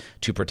used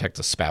to protect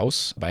a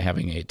spouse by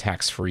having a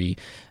tax-free,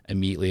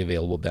 immediately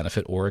available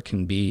benefit, or it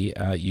can be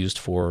used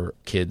for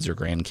kids or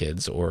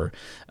grandkids or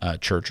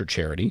church or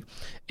charity.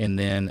 And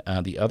then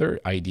the other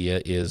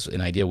idea is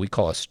an idea we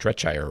call a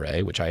stretch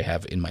IRA, which I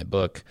have in my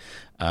book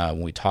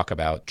when we talk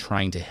about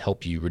trying to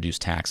help you reduce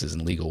taxes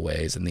in legal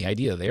ways. And the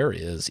idea there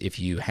is if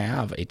you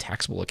have a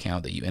taxable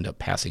account that you end up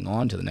passing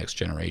on to the next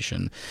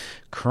generation,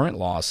 current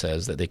law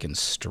says that they can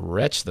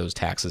stretch those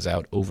taxes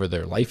out over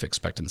their life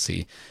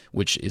expectancy,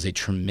 which is a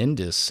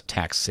tremendous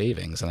tax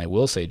savings. And I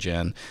will say,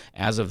 Jen,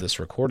 as of this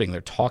recording,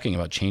 they're talking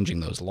about changing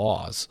those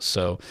laws.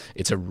 So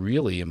it's a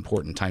really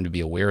important time to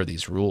be aware of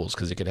these rules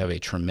because it could have a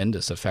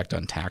tremendous effect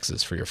on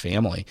taxes for your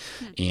family.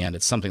 And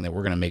it's something that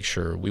we're going to make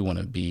sure we want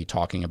to be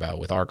talking about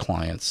with our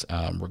clients,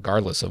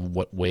 regardless of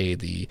what way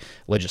the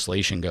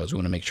legislation goes. We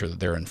want to make sure that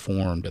they're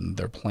informed and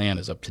their plan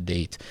is up to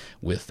date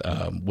with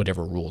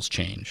whatever rules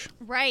change.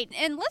 Right.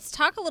 And let's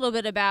talk a little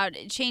bit about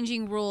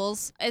changing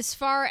rules as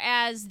far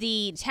as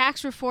the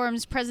tax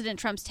reforms, President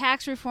Trump's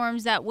tax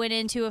reforms that went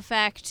into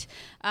effect,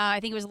 I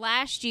think it was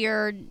last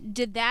year.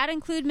 Did that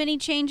include many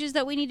changes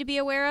that we need to be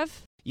aware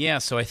of? Yeah,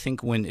 so I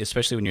think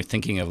especially when you're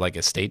thinking of like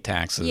estate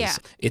taxes,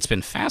 it's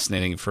been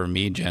fascinating for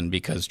me, Jen,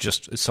 because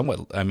just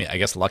somewhat, I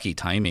guess lucky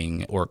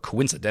timing or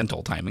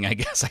coincidental timing, I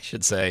guess I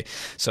should say.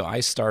 So I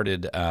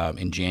started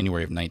in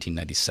January of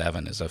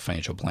 1997 as a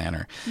financial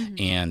planner.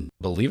 And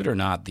believe it or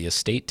not, the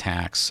estate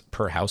tax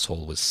per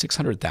household was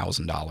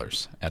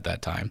 $600,000 at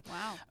that time.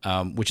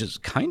 Wow. Which is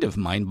kind of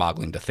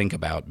mind-boggling to think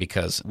about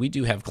because we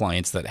do have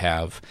clients that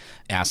have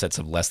assets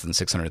of less than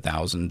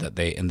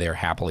 $600,000 and they're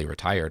happily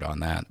retired on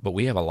that. But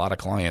we have a lot of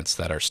clients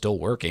that are still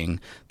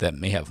working that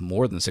may have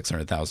more than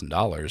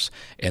 $600,000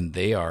 and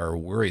they are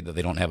worried that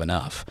they don't have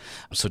enough.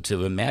 So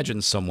to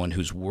imagine someone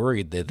who's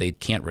worried that they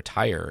can't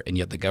retire and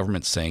yet the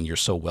government's saying you're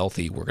so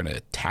wealthy, we're going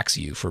to tax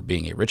you for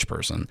being a rich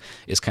person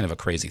is kind of a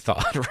crazy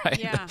thought, right?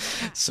 Yeah.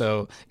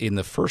 So in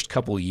the first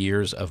couple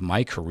years of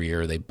my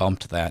career, they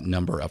bumped that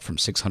number up from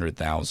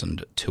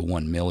 600,000 to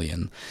 1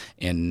 million.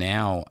 And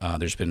now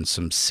there's been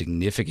some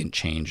significant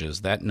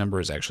changes. That number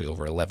is actually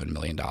over $11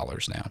 million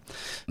now.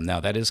 Now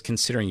that is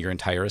considering your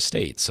entire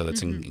estate. So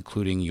that's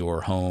including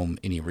your home,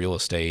 any real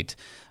estate,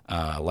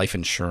 life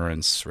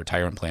insurance,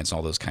 retirement plans, and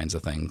all those kinds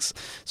of things.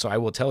 So I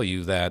will tell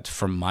you that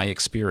from my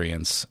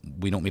experience,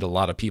 we don't meet a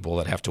lot of people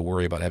that have to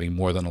worry about having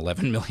more than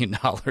 $11 million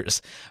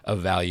of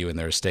value in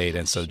their estate.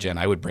 And so, Jen,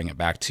 I would bring it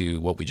back to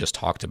what we just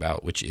talked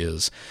about, which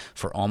is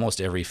for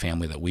almost every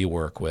family that we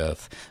work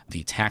with,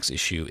 the tax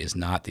issue is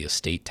not the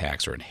estate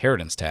tax or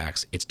inheritance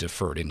tax, it's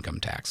deferred income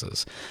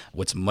taxes.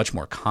 What's much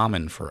more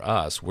common for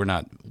us, we're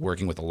not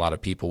working with a lot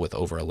of people with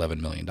over $11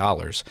 million.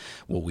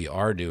 What we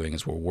are doing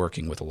is we're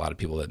working with a lot of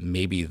people that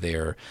maybe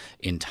their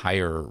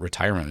entire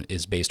retirement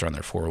is based on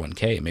their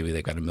 401k. Maybe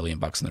they've got $1 million in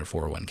their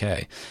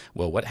 401k.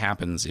 Well, what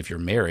happens if you're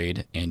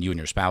married and you and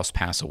your spouse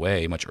pass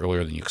away much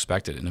earlier than you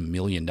expected and $1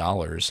 million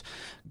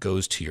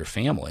goes to your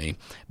family,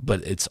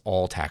 but it's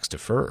all tax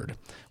deferred?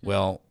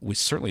 Well, we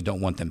certainly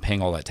don't want them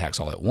paying all that tax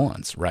all at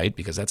once, right?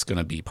 Because that's going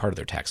to be part of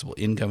their taxable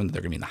income and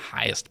they're going to be in the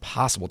highest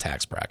possible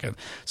tax bracket.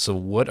 So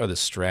what are the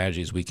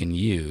strategies we can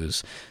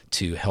use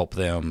to help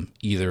them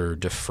either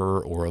defer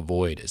or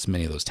avoid as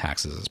many of those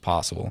taxes as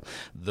possible?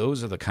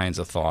 Those are the kinds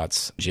of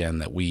thoughts, Jen,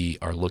 that we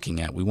are looking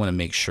at. We want to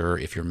make sure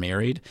if you're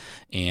married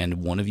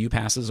and one of you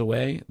passes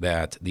away,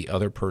 that the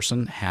other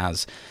person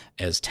has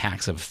as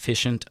tax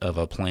efficient of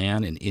a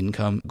plan and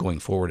income going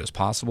forward as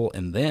possible.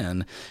 And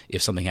then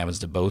if something happens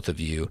to both of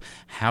you,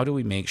 how do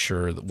we make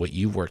sure that what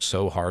you've worked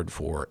so hard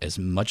for, as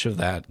much of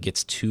that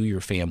gets to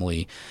your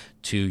family,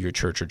 to your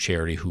church or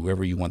charity,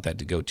 whoever you want that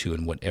to go to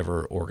in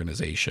whatever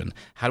organization,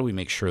 how do we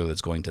make sure that it's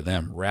going to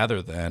them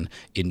rather than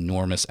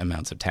enormous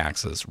amounts of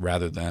taxes,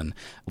 rather than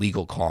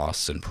legal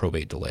costs and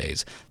probate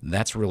delays?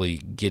 That's really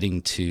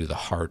getting to the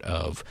heart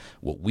of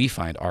what we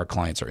find our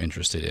clients are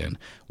interested in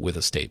with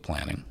estate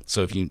planning.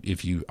 So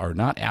if you are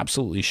not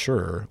absolutely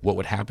sure what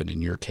would happen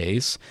in your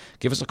case,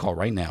 give us a call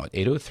right now at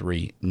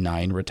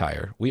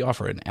 803-9-RETIRE. We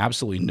offer an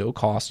absolutely no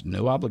cost,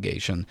 no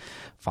obligation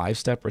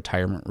 5-step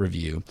retirement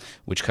review,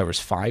 which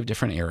covers 5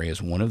 different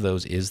areas. One of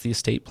those is the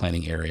estate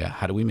planning area.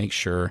 How do we make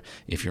sure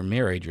if you're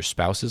married, your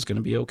spouse is going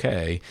to be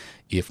okay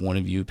if one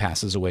of you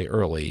passes away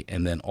early?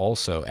 And then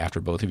also,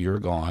 after both of you are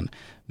gone,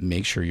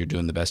 make sure you're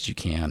doing the best you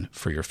can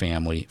for your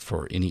family,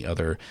 for any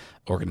other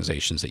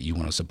organizations that you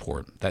want to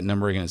support. That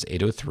number again is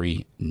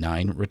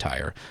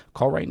 803-9-RETIRE.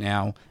 Call right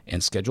now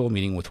and schedule a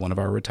meeting with one of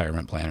our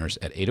retirement planners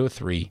at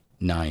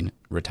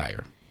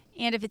 803-9-RETIRE.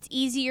 And if it's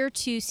easier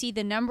to see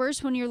the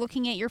numbers when you're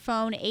looking at your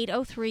phone,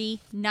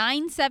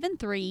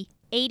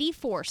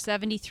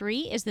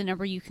 803-973-8473 is the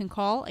number you can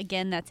call.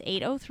 Again, that's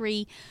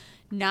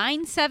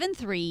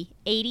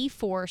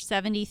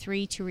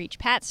 803-973-8473 to reach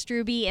Pat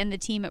Strube and the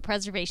team at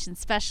Preservation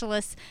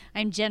Specialists.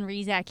 I'm Jen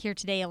Rezac here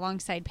today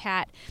alongside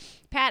Pat.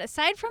 Pat,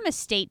 aside from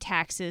estate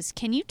taxes,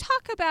 can you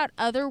talk about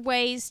other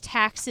ways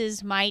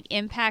taxes might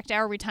impact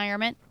our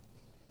retirement?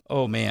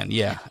 Oh, man,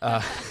 yeah.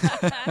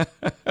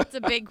 That's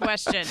a big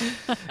question.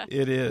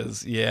 It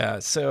is, yeah.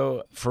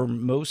 So for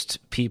most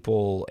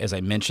people, as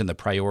I mentioned, the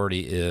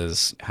priority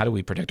is how do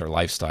we protect our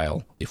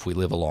lifestyle if we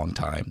live a long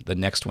time? The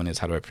next one is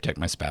how do I protect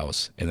my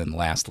spouse? And then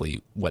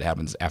lastly, what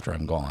happens after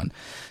I'm gone?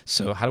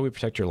 So how do we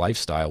protect your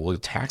lifestyle? Well,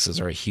 taxes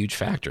are a huge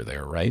factor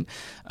there, right?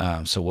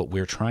 So what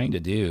we're trying to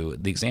do,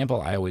 the example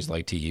I always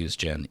like to use,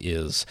 Jen,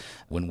 is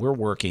when we're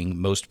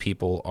working, most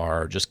people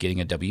are just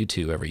getting a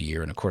W-2 every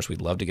year. And of course,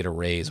 we'd love to get a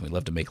raise and we'd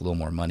love to make a little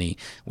more money.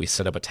 We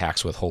set up a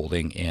tax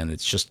withholding and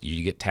it's just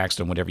you get taxed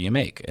on whatever you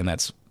make. And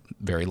that's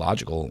very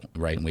logical,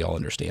 right? And we all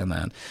understand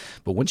that.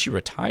 But once you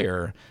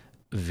retire,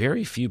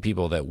 very few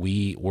people that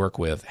we work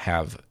with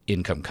have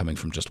income coming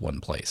from just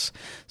one place.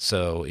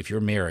 So if you're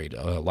married,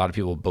 a lot of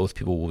people, both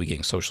people will be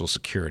getting Social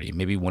Security.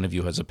 Maybe one of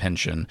you has a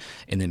pension,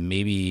 and then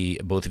maybe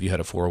both of you had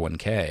a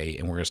 401k,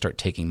 and we're going to start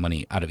taking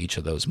money out of each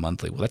of those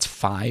monthly. Well, that's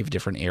 5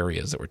 different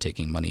areas that we're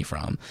taking money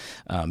from.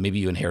 Maybe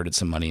you inherited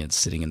some money and it's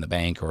sitting in the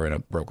bank or in a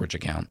brokerage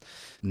account.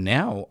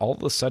 Now, all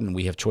of a sudden,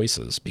 we have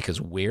choices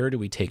because where do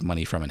we take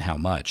money from and how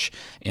much?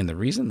 And the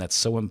reason that's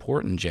so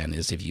important, Jen,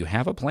 is if you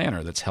have a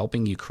planner that's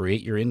helping you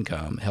create your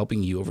income,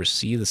 helping you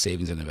oversee the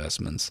savings and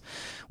investments,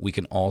 we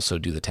can also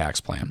do the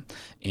tax plan.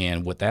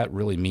 And what that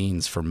really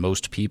means for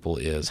most people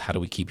is how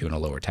do we keep you in a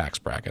lower tax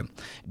bracket?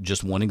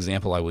 Just one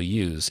example I will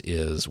use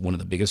is one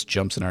of the biggest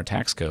jumps in our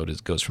tax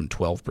code goes from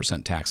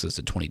 12% taxes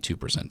to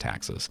 22%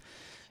 taxes.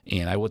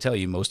 And I will tell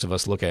you, most of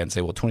us look at it and say,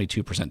 well,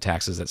 22%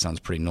 taxes, that sounds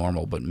pretty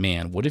normal. But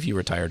man, what if you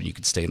retired and you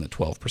could stay in the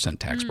 12%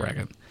 tax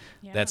bracket?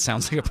 Yeah. That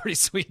sounds like a pretty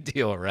sweet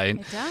deal, right?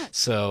 It does.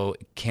 So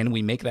can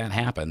we make that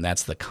happen?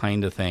 That's the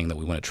kind of thing that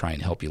we want to try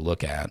and help you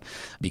look at,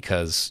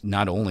 because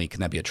not only can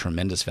that be a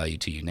tremendous value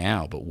to you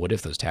now, but what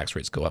if those tax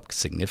rates go up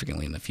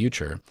significantly in the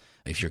future?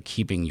 If you're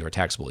keeping your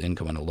taxable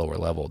income on a lower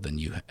level, then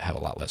you have a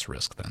lot less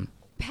risk then.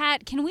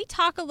 Pat, can we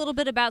talk a little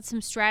bit about some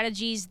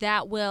strategies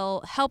that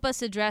will help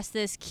us address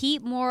this,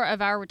 keep more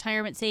of our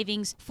retirement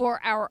savings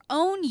for our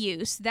own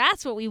use?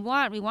 That's what we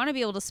want. We want to be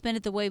able to spend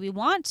it the way we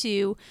want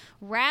to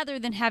rather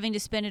than having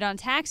to spend it on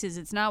taxes.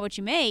 It's not what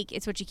you make,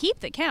 it's what you keep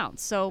that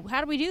counts. So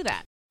how do we do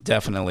that?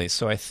 Definitely.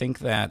 So I think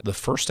that the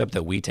first step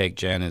that we take,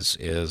 Jen,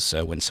 is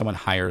when someone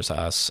hires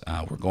us,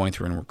 we're going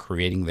through and we're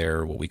creating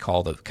their what we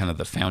call the kind of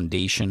the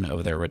foundation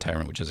of their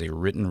retirement, which is a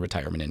written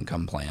retirement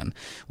income plan,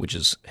 which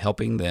is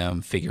helping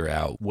them figure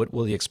out what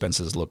will the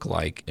expenses look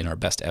like in our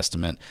best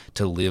estimate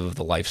to live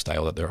the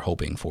lifestyle that they're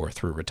hoping for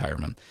through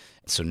retirement.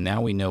 So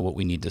now we know what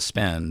we need to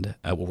spend,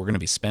 what we're going to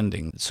be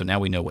spending. So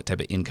now we know what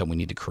type of income we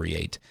need to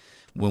create.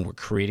 When we're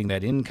creating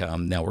that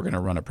income, now we're going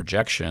to run a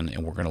projection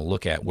and we're going to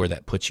look at where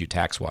that puts you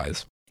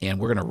tax-wise. And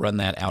we're going to run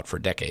that out for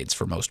decades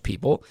for most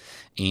people.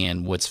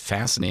 And what's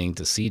fascinating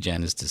to see,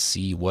 Jen, is to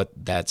see what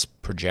that's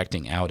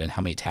projecting out and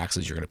how many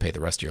taxes you're going to pay the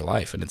rest of your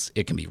life. And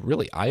it can be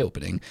really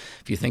eye-opening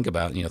if you think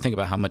about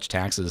how much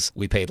taxes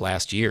we paid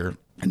last year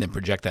and then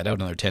project that out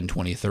another 10,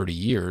 20, 30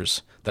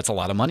 years. That's a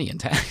lot of money in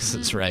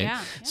taxes, right?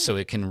 Yeah. So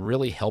it can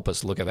really help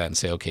us look at that and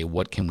say, okay,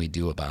 what can we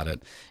do about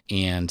it?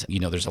 And,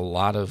 there's a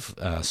lot of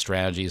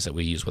strategies that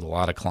we use with a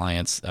lot of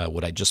clients.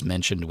 What I just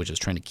mentioned, which is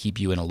trying to keep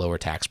you in a lower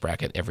tax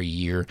bracket every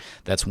year.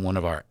 That's one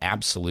of our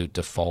absolute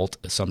default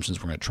assumptions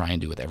we're going to try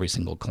and do with every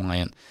single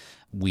client.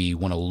 We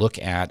want to look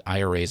at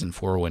IRAs and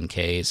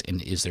 401ks,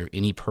 and is there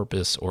any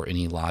purpose or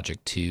any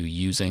logic to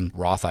using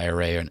Roth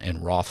IRA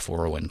and Roth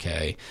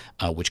 401k,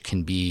 which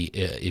can be,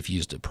 if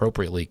used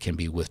appropriately, can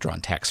be withdrawn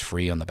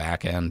tax-free on the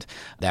back end.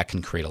 That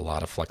can create a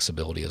lot of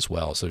flexibility as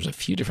well. So there's a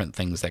few different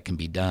things that can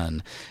be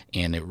done,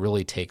 and it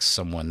really takes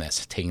someone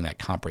that's taking that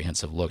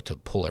comprehensive look to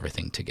pull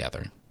everything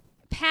together.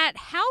 Pat,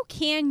 how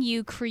can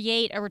you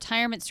create a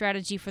retirement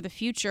strategy for the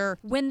future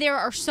when there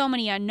are so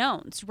many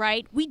unknowns,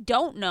 right? We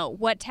don't know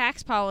what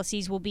tax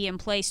policies will be in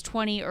place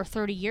 20 or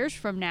 30 years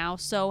from now,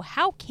 so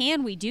how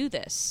can we do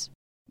this?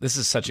 This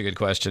is such a good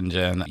question,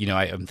 Jen.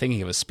 I'm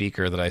thinking of a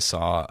speaker that I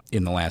saw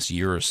in the last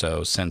year or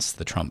so since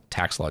the Trump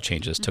tax law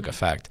changes took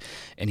effect.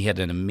 And he had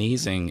an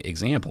amazing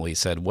example. He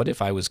said, what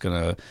if I was going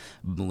to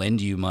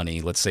lend you money,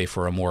 let's say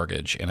for a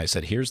mortgage? And I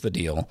said, here's the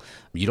deal.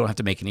 You don't have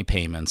to make any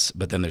payments,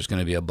 but then there's going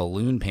to be a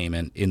balloon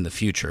payment in the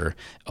future.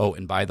 Oh,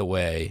 and by the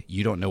way,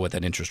 you don't know what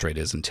that interest rate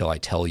is until I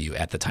tell you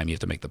at the time you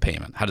have to make the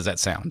payment. How does that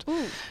sound?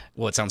 Ooh.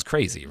 Well, it sounds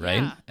crazy,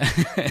 right?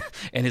 Yeah.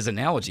 And his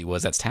analogy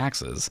was that's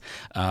taxes.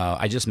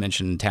 I just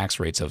mentioned tax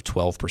rates of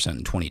 12%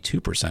 and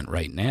 22%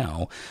 right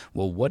now.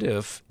 Well, what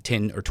if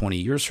 10 or 20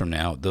 years from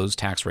now, those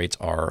tax rates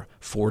are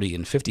 40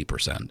 and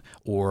 50%?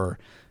 Or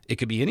it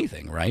could be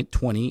anything, right?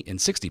 20 and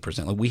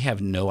 60%. Like, we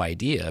have no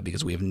idea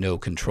because we have no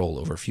control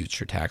over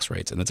future tax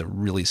rates. And that's a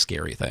really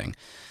scary thing.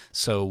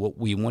 So what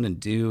we want to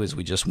do is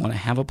we just want to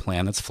have a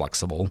plan that's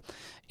flexible.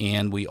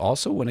 And we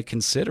also want to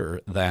consider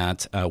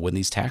that when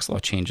these tax law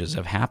changes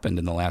have happened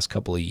in the last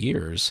couple of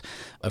years,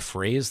 a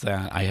phrase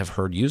that I have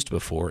heard used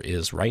before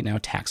is right now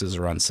taxes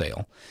are on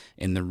sale.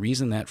 And the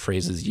reason that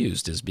phrase is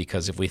used is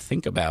because if we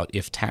think about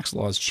if tax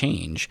laws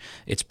change,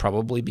 it's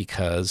probably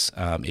because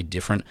a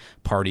different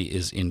party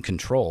is in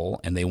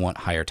control and they want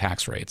higher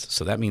tax rates.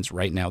 So that means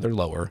right now they're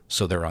lower,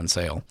 so they're on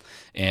sale.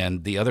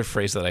 And the other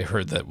phrase that I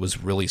heard that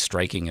was really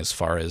striking as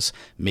far as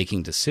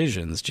making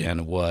decisions,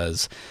 Jen,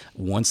 was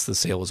once the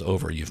sale is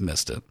over, you've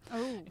missed it.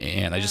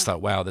 And I just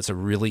thought, wow, that's a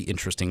really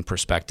interesting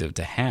perspective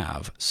to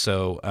have.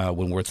 So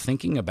when we're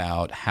thinking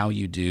about how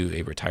you do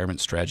a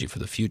retirement strategy for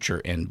the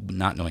future and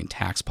not knowing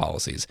tax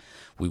policies,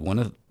 we want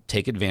to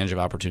take advantage of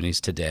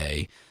opportunities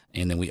today.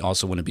 And then we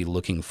also want to be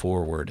looking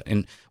forward.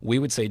 And we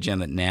would say, Jen,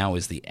 that now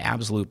is the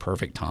absolute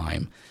perfect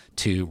time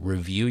to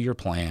review your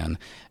plan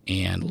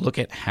and look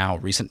at how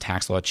recent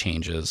tax law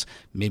changes,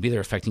 maybe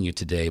they're affecting you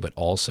today, but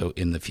also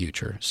in the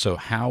future. So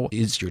how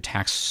is your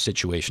tax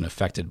situation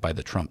affected by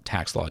the Trump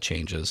tax law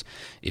changes?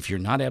 If you're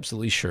not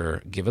absolutely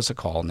sure, give us a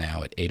call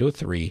now at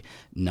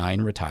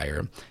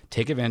 803-9-RETIRE.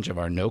 Take advantage of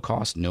our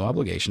no-cost,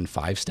 no-obligation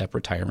 5-step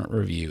retirement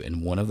review,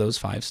 and one of those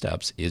 5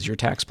 steps is your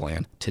tax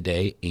plan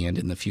today and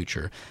in the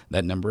future.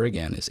 That number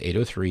again is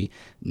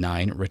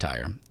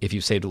 803-9-RETIRE. If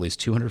you've saved at least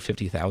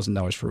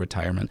 $250,000 for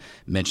retirement,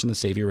 mention the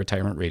Save Your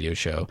Retirement radio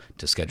show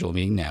to schedule a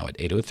meeting now at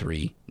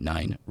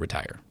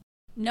 803-9-RETIRE.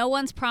 No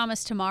one's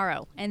promised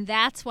tomorrow, and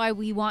that's why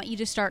we want you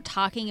to start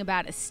talking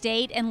about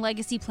estate and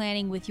legacy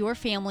planning with your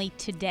family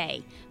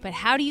today. But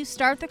how do you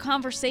start the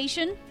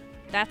conversation?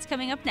 That's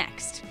coming up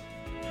next.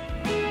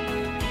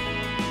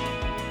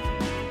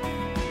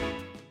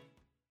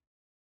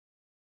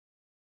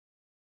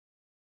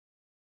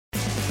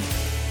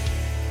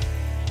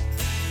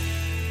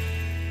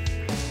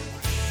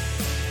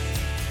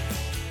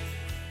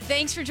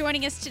 Thanks for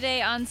joining us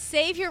today on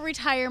Save Your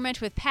Retirement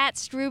with Pat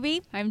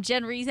Strube. I'm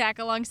Jen Rezac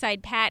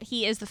alongside Pat.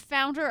 He is the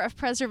founder of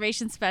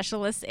Preservation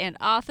Specialists and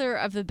author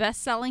of the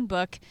best-selling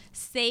book,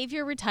 Save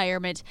Your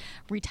Retirement.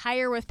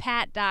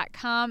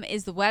 RetireWithPat.com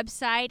is the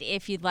website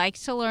if you'd like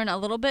to learn a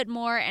little bit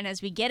more. And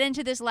as we get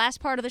into this last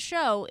part of the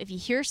show, if you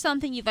hear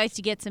something you'd like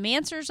to get some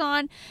answers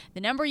on,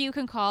 the number you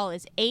can call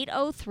is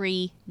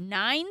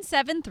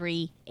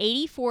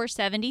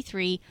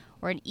 803-973-8473.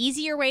 or an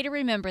easier way to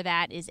remember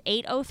that is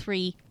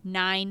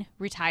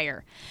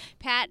 803-9-RETIRE.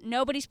 Pat,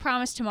 nobody's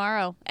promised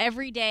tomorrow.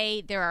 Every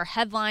day there are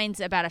headlines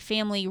about a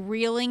family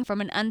reeling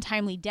from an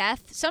untimely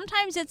death.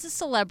 Sometimes it's a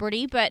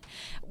celebrity, but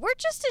we're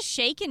just as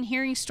shaken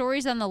hearing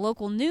stories on the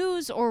local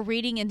news or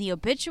reading in the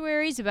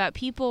obituaries about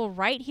people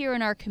right here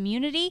in our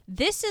community.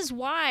 This is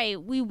why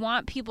we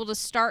want people to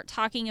start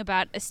talking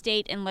about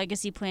estate and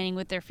legacy planning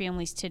with their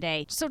families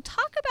today. So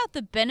talk about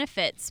the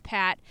benefits,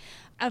 Pat,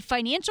 of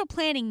financial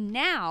planning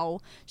now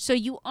so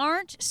you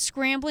aren't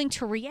scrambling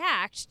to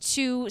react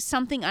to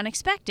something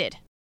unexpected.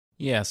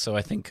 Yeah, so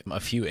I think a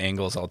few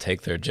angles I'll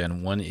take there,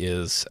 Jen. One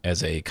is,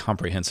 as a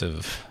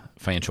comprehensive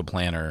financial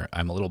planner,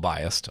 I'm a little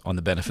biased on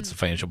the benefits of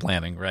financial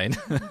planning, right?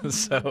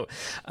 So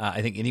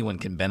I think anyone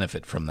can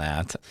benefit from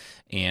that.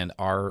 And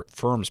our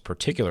firm's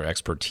particular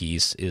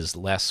expertise is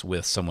less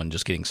with someone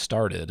just getting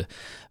started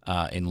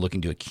and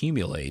looking to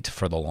accumulate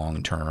for the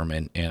long term.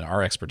 And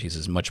our expertise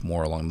is much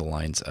more along the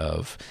lines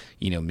of,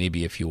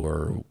 maybe if you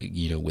were,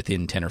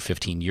 within 10 or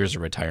 15 years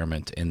of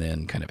retirement and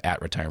then kind of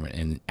at retirement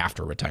and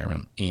after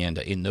retirement. And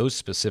in those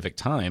specific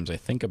times, I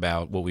think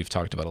about what we've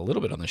talked about a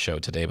little bit on the show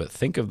today, but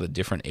think of the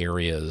different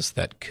areas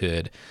that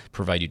could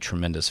provide you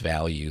tremendous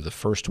value. The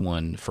first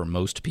one for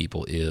most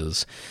people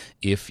is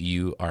if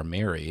you are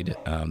married,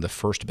 the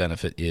first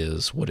benefit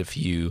is, what if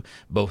you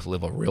both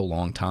live a real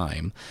long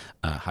time?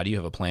 How do you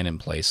have a plan in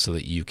place so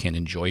that you can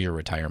enjoy your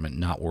retirement,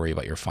 not worry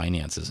about your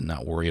finances, and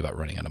not worry about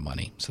running out of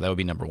money? So that would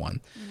be number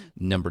one.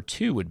 Number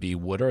two would be,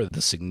 what are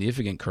the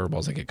significant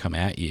curveballs that could come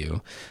at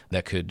you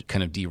that could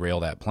kind of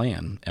derail that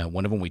plan?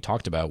 One of them we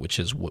talked about, which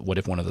is what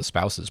if one of the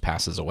spouses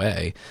passes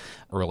away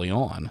early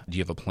on? Do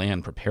you have a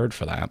plan prepared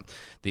for that?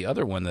 The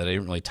other one that I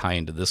didn't really tie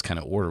into this kind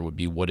of order would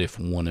be, what if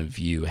one of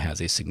you has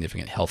a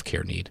significant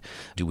healthcare need?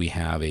 Do we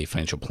have a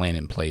financial plan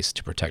in place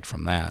to protect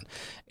from that?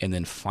 And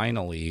then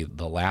finally,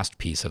 the last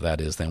piece of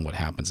that is then what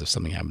happens if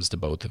something happens to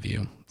both of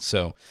you?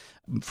 So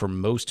for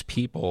most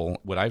people,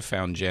 what I've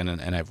found, Jen,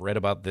 and I've read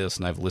about this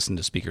and I've listened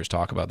to speakers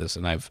talk about this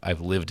and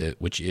I've lived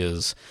it, which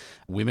is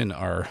women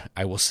are,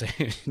 I will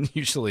say,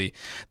 usually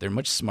they're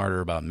much smarter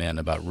about men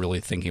about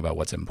really thinking about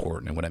what's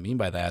important. And what I mean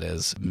by that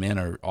is men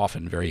are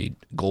often very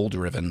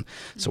goal-driven.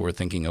 So we're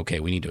thinking, okay,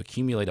 we need to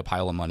accumulate a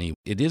pile of money.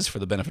 It is for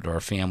the benefit of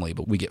our family,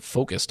 but we get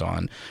focused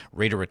on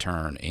rate of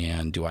return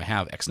and do I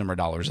have X number of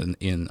dollars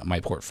in my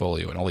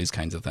portfolio and all these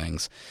kinds of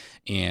things.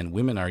 And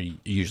women are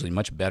usually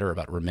much better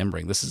about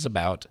remembering this is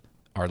about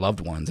our loved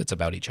ones. It's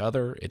about each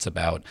other. It's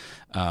about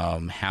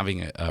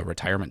having a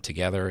retirement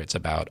together. It's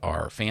about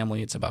our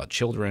family. It's about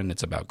children.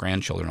 It's about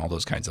grandchildren, all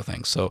those kinds of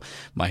things. So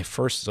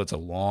it's a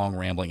long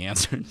rambling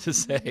answer to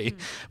say,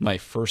 my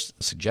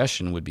first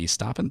suggestion would be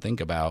stop and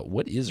think about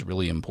what is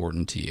really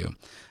important to you.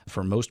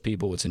 For most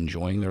people, it's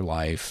enjoying their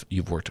life.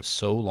 You've worked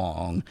so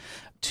long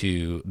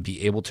to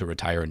be able to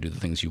retire and do the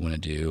things you want to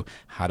do.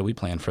 How do we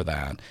plan for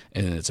that?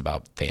 And then it's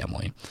about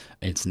family.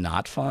 It's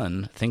not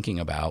fun thinking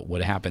about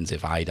what happens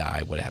if I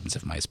die, what happens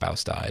if my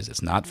spouse dies.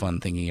 It's not fun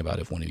thinking about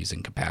if one of you is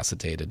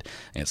incapacitated.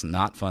 And it's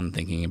not fun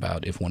thinking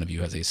about if one of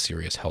you has a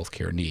serious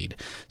healthcare need.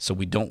 So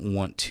we don't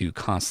want to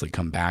constantly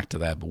come back to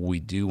that, but what we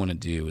do want to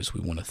do is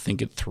we want to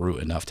think it through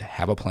enough to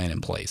have a plan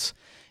in place.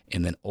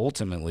 And then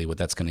ultimately what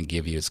that's going to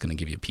give you is going to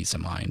give you peace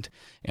of mind.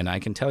 And I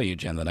can tell you,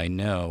 Jen, that I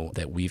know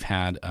that we've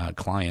had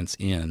clients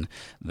in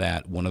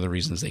that one of the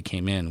reasons they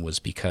came in was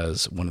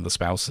because one of the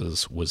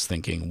spouses was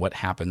thinking, what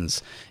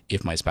happens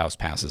if my spouse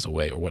passes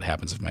away, or what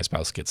happens if my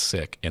spouse gets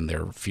sick? And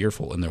they're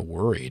fearful and they're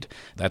worried.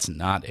 That's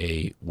not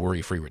a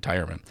worry-free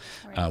retirement.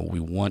 Right. What we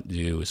want to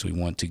do is we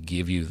want to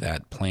give you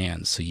that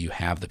plan so you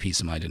have the peace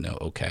of mind to know,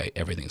 okay,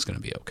 everything's going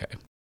to be okay.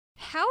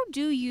 How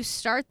do you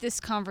start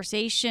this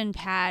conversation,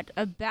 Pat,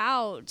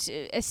 about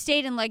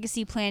estate and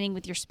legacy planning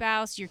with your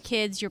spouse, your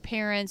kids, your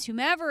parents,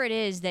 whomever it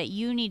is that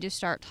you need to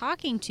start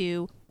talking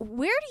to?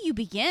 Where do you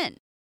begin?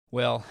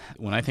 Well,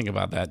 when I think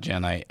about that,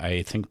 Jen,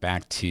 I think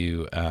back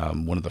to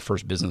one of the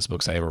first business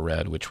books I ever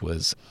read, which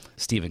was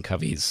Stephen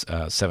Covey's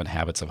 7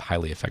 Habits of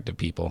Highly Effective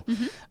People.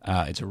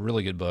 Mm-hmm. It's a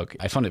really good book.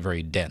 I found it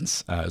very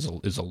dense.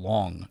 It's a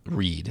long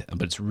read,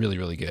 but it's really,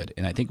 really good.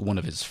 And I think one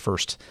of his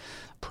first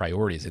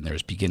priorities in there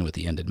is begin with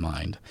the end in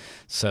mind.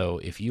 So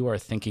if you are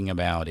thinking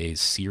about a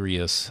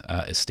serious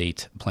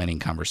estate planning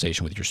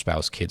conversation with your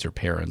spouse, kids, or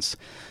parents,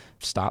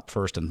 stop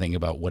first and think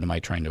about, what am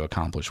I trying to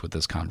accomplish with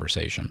this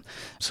conversation?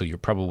 So you're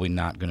probably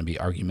not going to be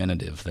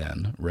argumentative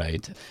then,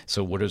 right?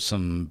 So what are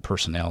some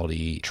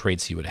personality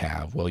traits you would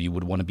have? Well, you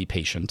would want to be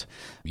patient.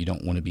 You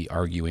don't want to be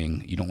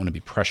arguing. You don't want to be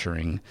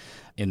pressuring.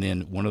 And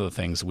then one of the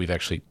things we've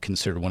actually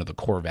considered one of the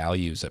core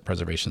values at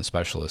Preservation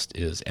Specialist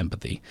is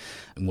empathy.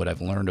 And what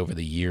I've learned over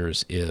the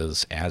years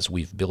is, as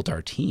we've built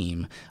our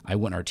team, I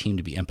want our team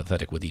to be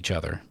empathetic with each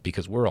other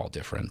because we're all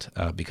different.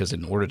 Because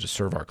in order to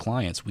serve our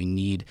clients, we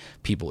need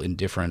people in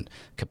different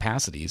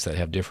capacities, that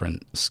have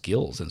different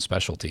skills and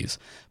specialties,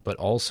 but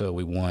also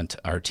we want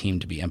our team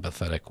to be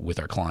empathetic with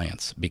our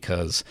clients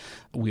because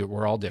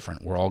we're all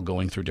different. We're all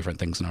going through different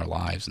things in our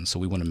lives, and so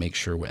we want to make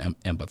sure we're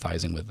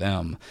empathizing with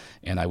them.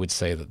 And I would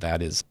say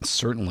that is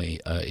certainly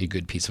a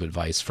good piece of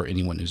advice for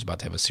anyone who's about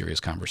to have a serious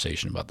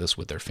conversation about this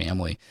with their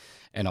family.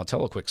 And I'll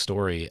tell a quick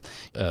story.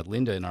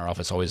 Linda in our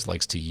office always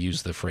likes to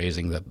use the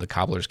phrasing that the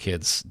cobbler's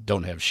kids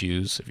don't have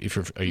shoes.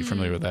 Are you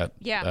familiar with that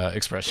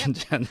expression,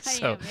 Yep. Jen?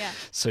 Yeah.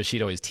 So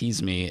she'd always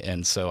tease me.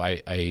 And so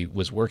I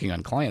was working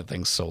on client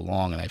things so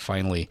long, and I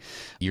finally,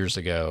 years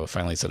ago,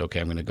 said,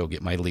 okay, I'm going to go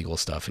get my legal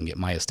stuff and get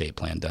my estate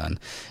plan done.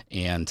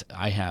 And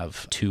I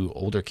have 2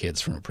 older kids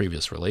from a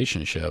previous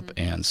relationship.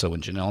 And so when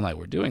Janelle and I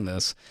were doing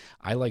this,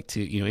 I like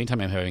to,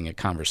 anytime I'm having a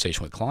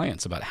conversation with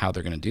clients about how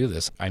they're going to do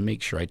this, I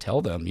make sure I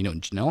tell them,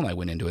 Janelle and I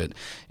went into it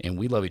and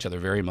we love each other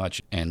very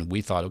much. And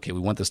we thought, okay, we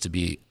want this to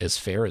be as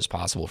fair as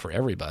possible for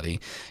everybody.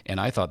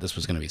 And I thought this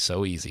was going to be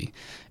so easy.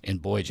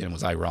 And boy, Jen,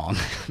 was I wrong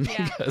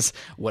because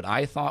what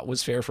I thought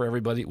was fair for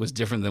everybody was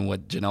different than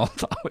what Janelle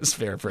thought was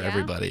fair for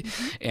everybody.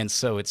 And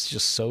so it's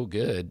just so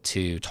good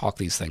to talk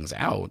these things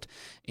out.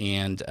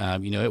 And,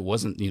 it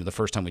wasn't, the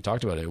first time we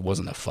talked about it, it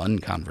wasn't a fun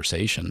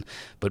conversation,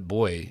 but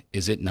boy,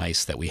 is it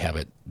nice that we have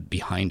it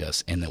behind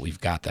us and that we've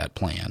got that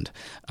planned.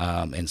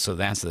 And so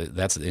that's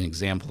an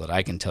example that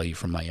I can tell you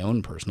from my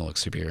own personal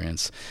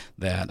experience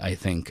that I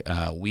think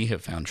we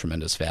have found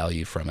tremendous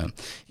value from it.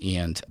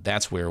 And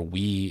that's where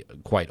we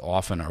quite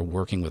often are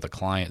working with a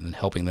client and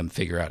helping them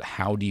figure out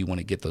how do you want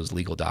to get those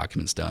legal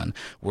documents done.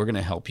 We're going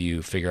to help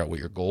you figure out what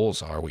your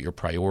goals are, what your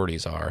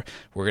priorities are.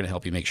 We're going to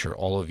help you make sure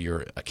all of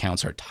your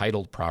accounts are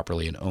titled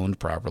properly and owned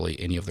properly,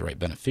 and you have the right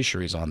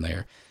beneficiaries on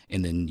there.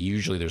 And then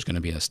usually there's going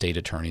to be an estate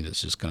attorney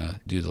that's just going to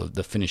do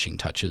the finishing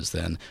touches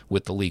then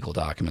with the legal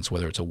documents,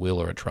 whether it's a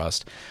will or a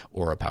trust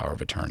or a power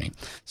of attorney.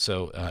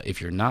 So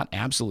if you're not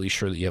absolutely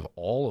sure that you have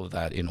all of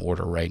that in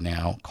order right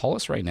now, call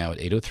us right now at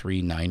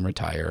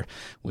 803-9-RETIRE.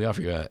 We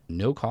offer you a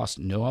no cost,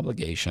 no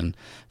obligation,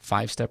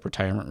 5-step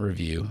retirement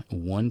review.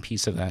 One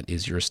piece of that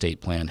is your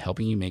estate plan,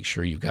 helping you make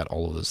sure you've got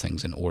all of those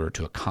things in order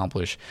to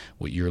accomplish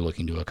what you're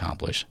looking to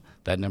accomplish.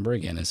 That number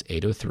again is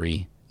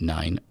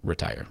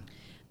 803-9-RETIRE.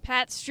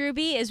 Pat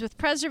Strube is with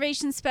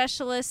Preservation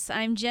Specialists.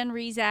 I'm Jen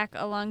Rezac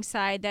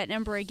alongside that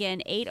number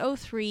again,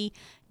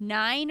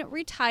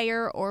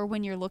 803-9-RETIRE, or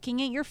when you're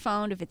looking at your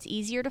phone, if it's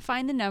easier to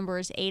find the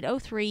numbers,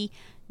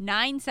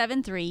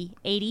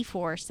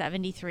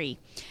 803-973-8473.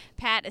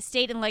 Pat,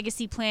 estate and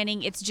legacy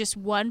planning, it's just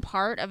one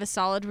part of a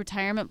solid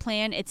retirement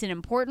plan. It's an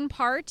important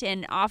part,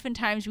 and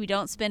oftentimes we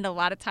don't spend a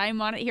lot of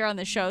time on it here on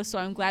the show, so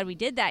I'm glad we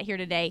did that here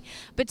today.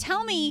 But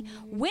tell me,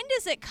 when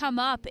does it come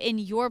up in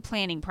your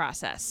planning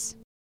process?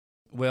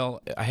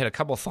 Well, I had a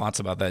couple of thoughts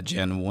about that,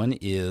 Jen. One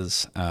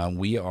is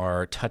we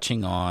are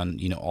touching on,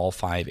 all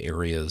 5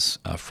 areas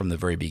from the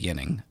very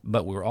beginning,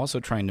 but we're also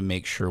trying to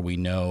make sure we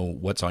know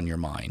what's on your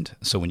mind.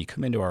 So when you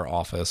come into our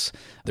office,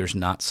 there's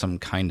not some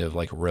kind of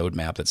like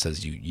roadmap that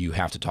says you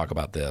have to talk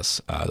about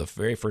this. The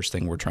very first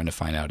thing we're trying to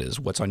find out is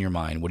what's on your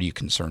mind. What are you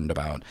concerned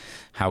about?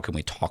 How can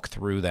we talk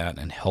through that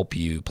and help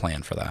you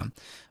plan for that?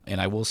 And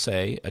I will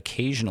say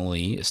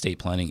occasionally estate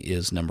planning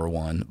is number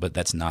one, but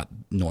that's not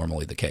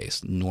normally the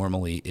case.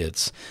 Normally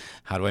it's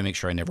how do I make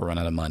sure I never run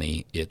out of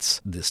money?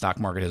 It's the stock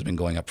market has been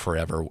going up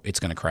forever.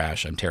 It's going to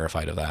crash. I'm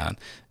terrified of that.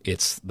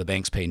 It's the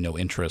banks pay no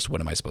interest. What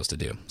am I supposed to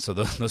do? So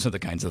those are the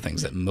kinds of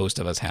things that most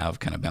of us have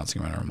kind of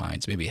bouncing around our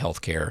minds. Maybe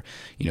healthcare,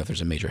 if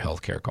there's a major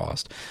healthcare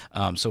cost.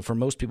 So for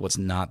most people, it's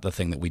not the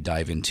thing that we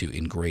dive into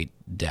in great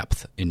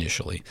depth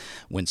initially.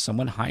 When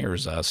someone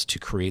hires us to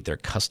create their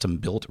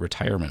custom-built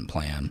retirement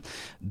plan,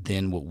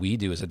 then what we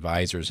do as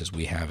advisors is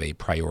we have a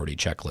priority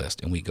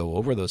checklist, and we go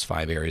over those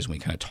 5 areas, and we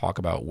kind of talk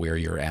about where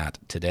you're at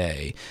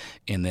today.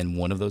 And then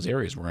one of those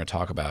areas we're going to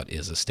talk about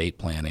is estate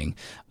planning,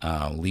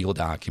 legal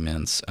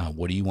documents,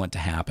 what do you want to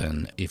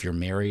happen if you're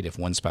married, if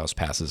one spouse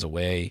passes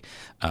away,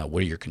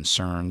 what are your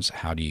concerns,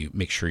 how do you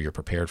make sure you're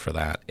prepared for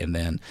that? And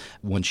then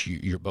once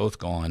you're both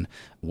gone,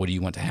 what do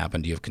you want to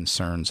happen? Do you have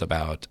concerns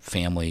about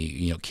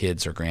family,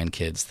 kids or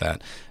grandkids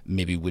that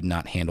maybe would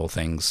not handle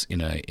things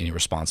in a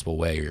responsible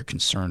way, or you're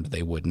concerned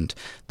they wouldn't,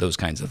 those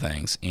kinds of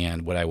things.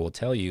 And what I will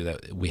tell you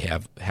that we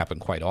have happen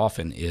quite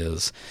often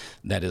is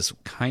that is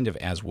kind of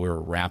as we're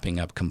wrapping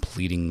up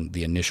completing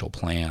the initial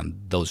plan,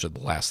 those are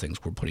the last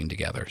things we're putting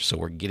together. So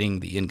we're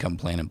getting the income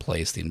plan in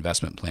place, the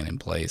investment plan in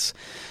place.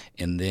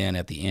 And then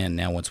at the end,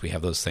 now once we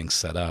have those things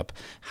set up,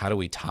 how do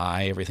we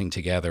tie everything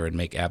together and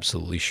make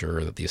absolutely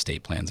sure that the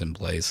estate plan's in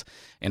place?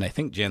 And I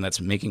think, Jen, that's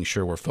making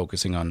sure we're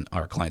focusing on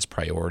our clients'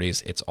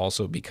 priorities. It's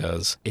also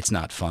because it's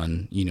not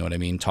fun, you know what I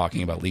mean,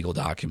 talking about legal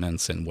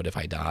documents and what if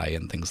I die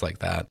and things like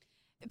that.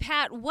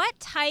 Pat, what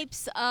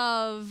types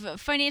of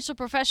financial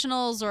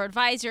professionals or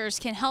advisors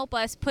can help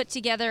us put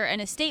together an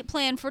estate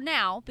plan for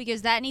now,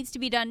 because that needs to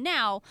be done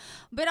now,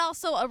 but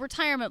also a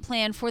retirement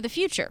plan for the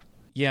future?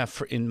 Yeah,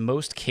 in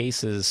most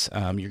cases,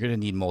 you're going to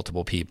need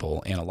multiple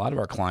people. And a lot of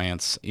our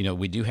clients,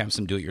 we do have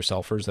some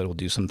do-it-yourselfers that will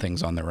do some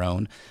things on their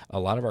own. A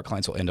lot of our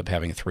clients will end up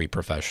having 3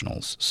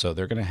 professionals. So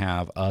they're going to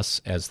have us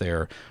as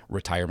their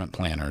retirement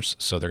planners.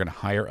 So they're going to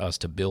hire us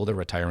to build a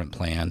retirement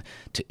plan,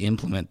 to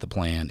implement the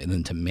plan, and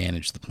then to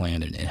manage the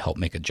plan and help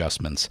make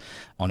adjustments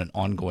on an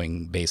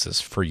ongoing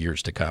basis for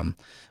years to come.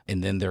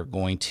 And then they're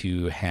going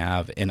to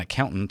have an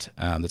accountant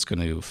that's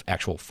going to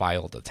actually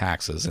file the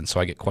taxes. And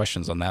so I get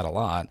questions on that a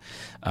lot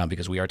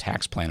because we are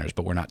tax planners,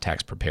 but we're not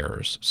tax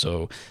preparers.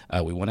 So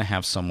we want to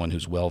have someone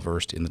who's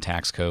well-versed in the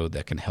tax code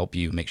that can help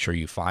you make sure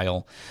you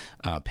file,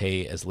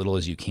 pay as little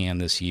as you can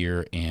this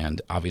year,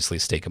 and obviously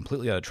stay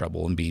completely out of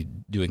trouble and be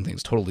doing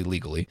things totally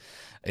legally.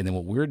 And then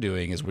what we're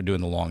doing is we're doing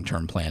the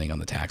long-term planning on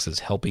the taxes,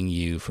 helping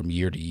you from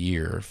year to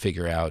year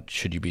figure out,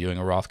 should you be doing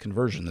a Roth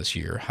conversion this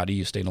year? How do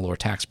you stay in a lower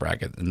tax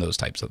bracket? And those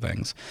types of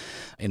things.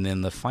 And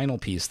then the final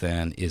piece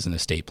then is an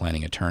estate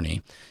planning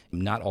attorney.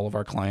 Not all of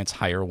our clients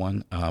hire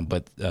one,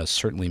 but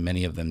certainly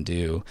many of them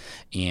do.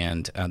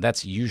 And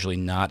that's usually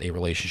not a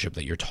relationship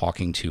that you're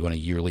talking to on a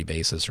yearly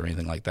basis or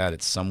anything like that.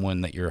 It's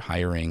someone that you're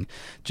hiring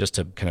just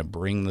to kind of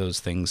bring those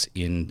things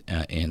in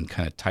and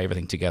kind of tie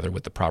everything together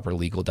with the proper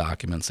legal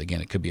documents. Again,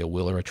 it could be a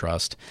will or a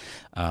trust.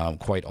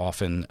 Quite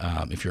often,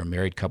 if you're a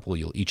married couple,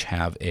 you'll each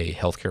have a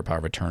healthcare power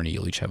of attorney.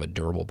 You'll each have a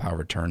durable power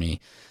of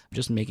attorney.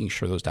 Just making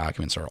sure those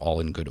documents are all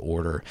in good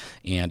order.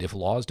 And if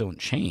laws don't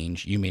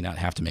change, you may not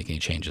have to make any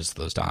changes to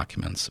those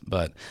documents.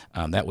 But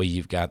that way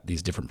you've got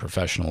these different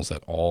professionals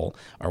that all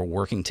are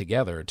working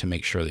together to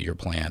make sure that your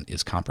plan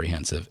is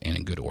comprehensive and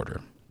in good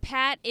order.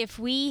 Pat, if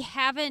we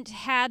haven't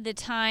had the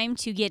time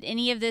to get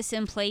any of this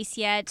in place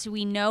yet,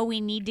 we know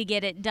we need to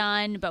get it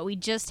done, but we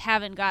just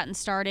haven't gotten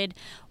started.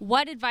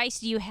 What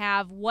advice do you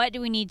have? What do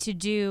we need to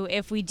do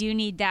if we do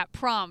need that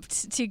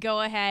prompt to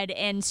go ahead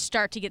and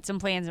start to get some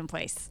plans in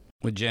place?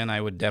 Well, Jen, I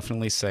would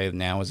definitely say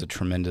now is a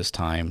tremendous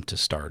time to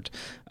start.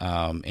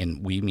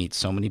 And we meet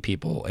so many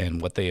people,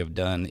 and what they have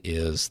done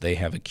is they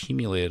have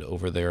accumulated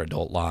over their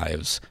adult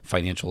lives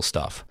financial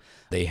stuff.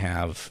 They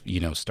have,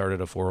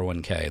 started a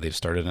 401k. They've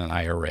started an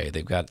IRA.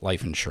 They've got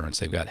life insurance.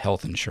 They've got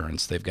health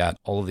insurance. They've got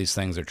all of these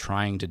things. They're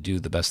trying to do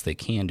the best they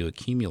can to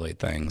accumulate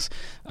things.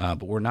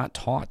 But we're not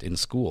taught in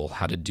school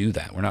how to do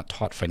that. We're not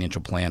taught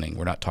financial planning.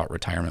 We're not taught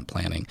retirement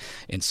planning.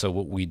 And so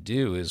what we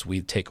do is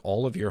we take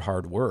all of your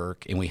hard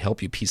work and we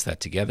help you piece that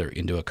together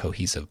into a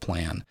cohesive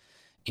plan.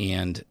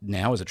 And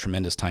now is a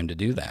tremendous time to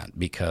do that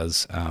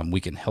because we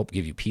can help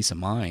give you peace of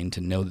mind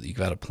to know that you've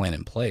got a plan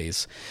in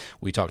place.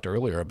 We talked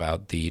earlier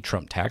about the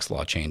Trump tax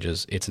law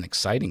changes. It's an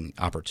exciting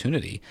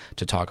opportunity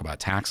to talk about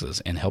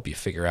taxes and help you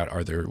figure out,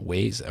 are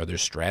there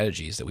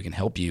strategies that we can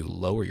help you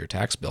lower your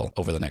tax bill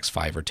over the next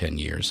 5 or 10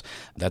 years?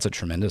 That's a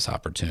tremendous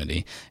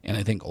opportunity. And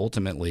I think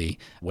ultimately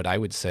what I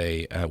would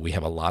say we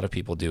have a lot of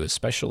people do,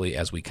 especially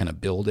as we kind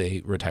of build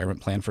a retirement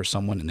plan for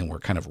someone and then we're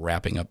kind of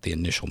wrapping up the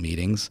initial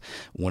meetings.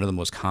 One of the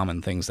most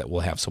common things that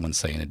we'll have someone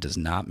say, and it does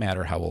not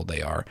matter how old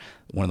they are,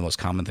 one of the most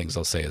common things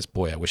they'll say is,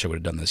 boy, I wish I would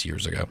have done this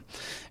years ago.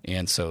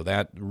 And so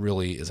that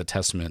really is a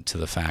testament to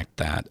the fact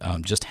that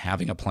just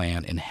having a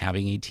plan and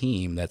having a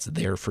team that's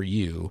there for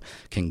you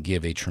can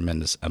give a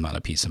tremendous amount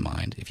of peace of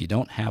mind. If you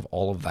don't have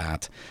all of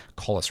that,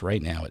 call us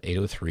right now at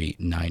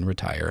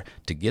 803-9-RETIRE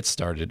to get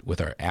started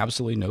with our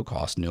absolutely no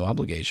cost, no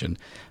obligation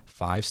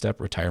 5-step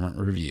retirement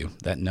review.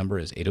 That number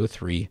is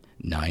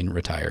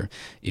 803-9-RETIRE.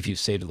 If you've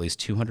saved at least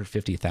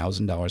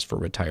 $250,000 for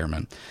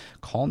retirement,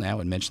 call now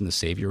and mention the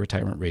Save Your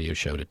Retirement Radio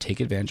Show to take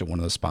advantage of one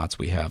of the spots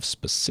we have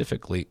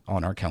specifically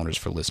on our calendars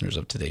for listeners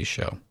of today's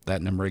show.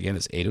 That number again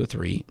is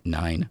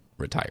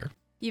 803-9-RETIRE.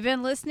 You've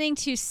been listening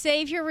to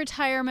Save Your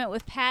Retirement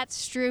with Pat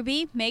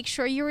Strube. Make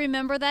sure you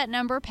remember that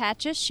number Pat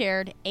just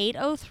shared,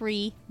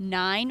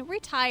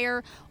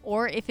 803-9-RETIRE,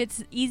 or if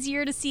it's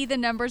easier to see the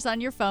numbers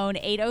on your phone,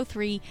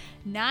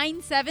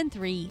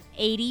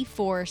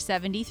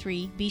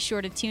 803-973-8473. Be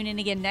sure to tune in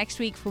again next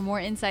week for more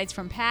insights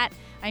from Pat.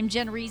 I'm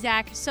Jen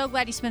Rezac. So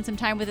glad you spent some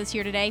time with us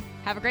here today.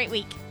 Have a great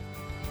week.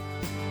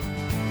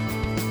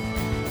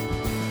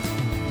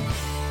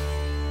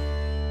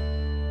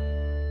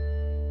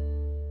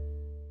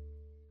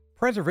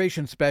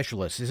 Preservation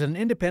Specialists is an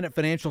independent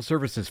financial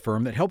services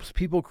firm that helps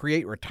people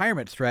create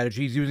retirement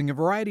strategies using a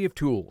variety of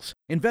tools.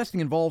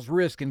 Investing involves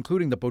risk,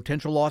 including the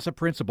potential loss of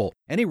principal.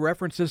 Any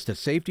references to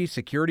safety,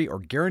 security, or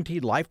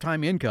guaranteed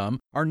lifetime income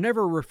are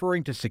never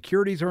referring to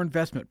securities or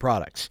investment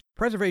products.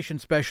 Preservation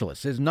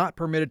Specialists is not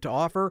permitted to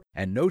offer,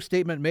 and no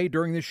statement made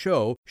during this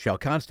show shall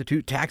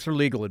constitute tax or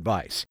legal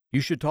advice. You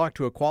should talk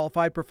to a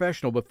qualified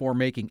professional before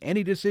making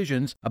any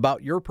decisions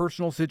about your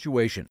personal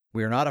situation.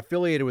 We are not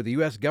affiliated with the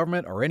U.S.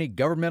 government or any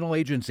governmental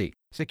agency.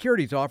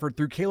 Securities offered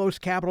through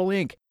Kalos Capital,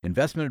 Inc.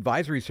 Investment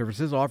advisory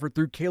services offered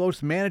through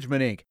Kalos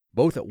Management, Inc.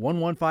 Both at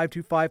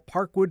 11525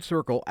 Parkwood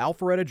Circle,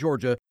 Alpharetta,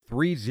 Georgia,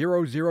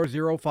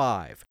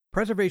 30005.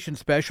 Preservation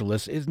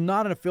Specialists is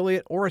not an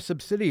affiliate or a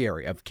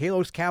subsidiary of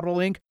Kalos Capital,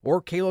 Inc. or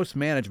Kalos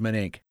Management,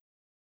 Inc.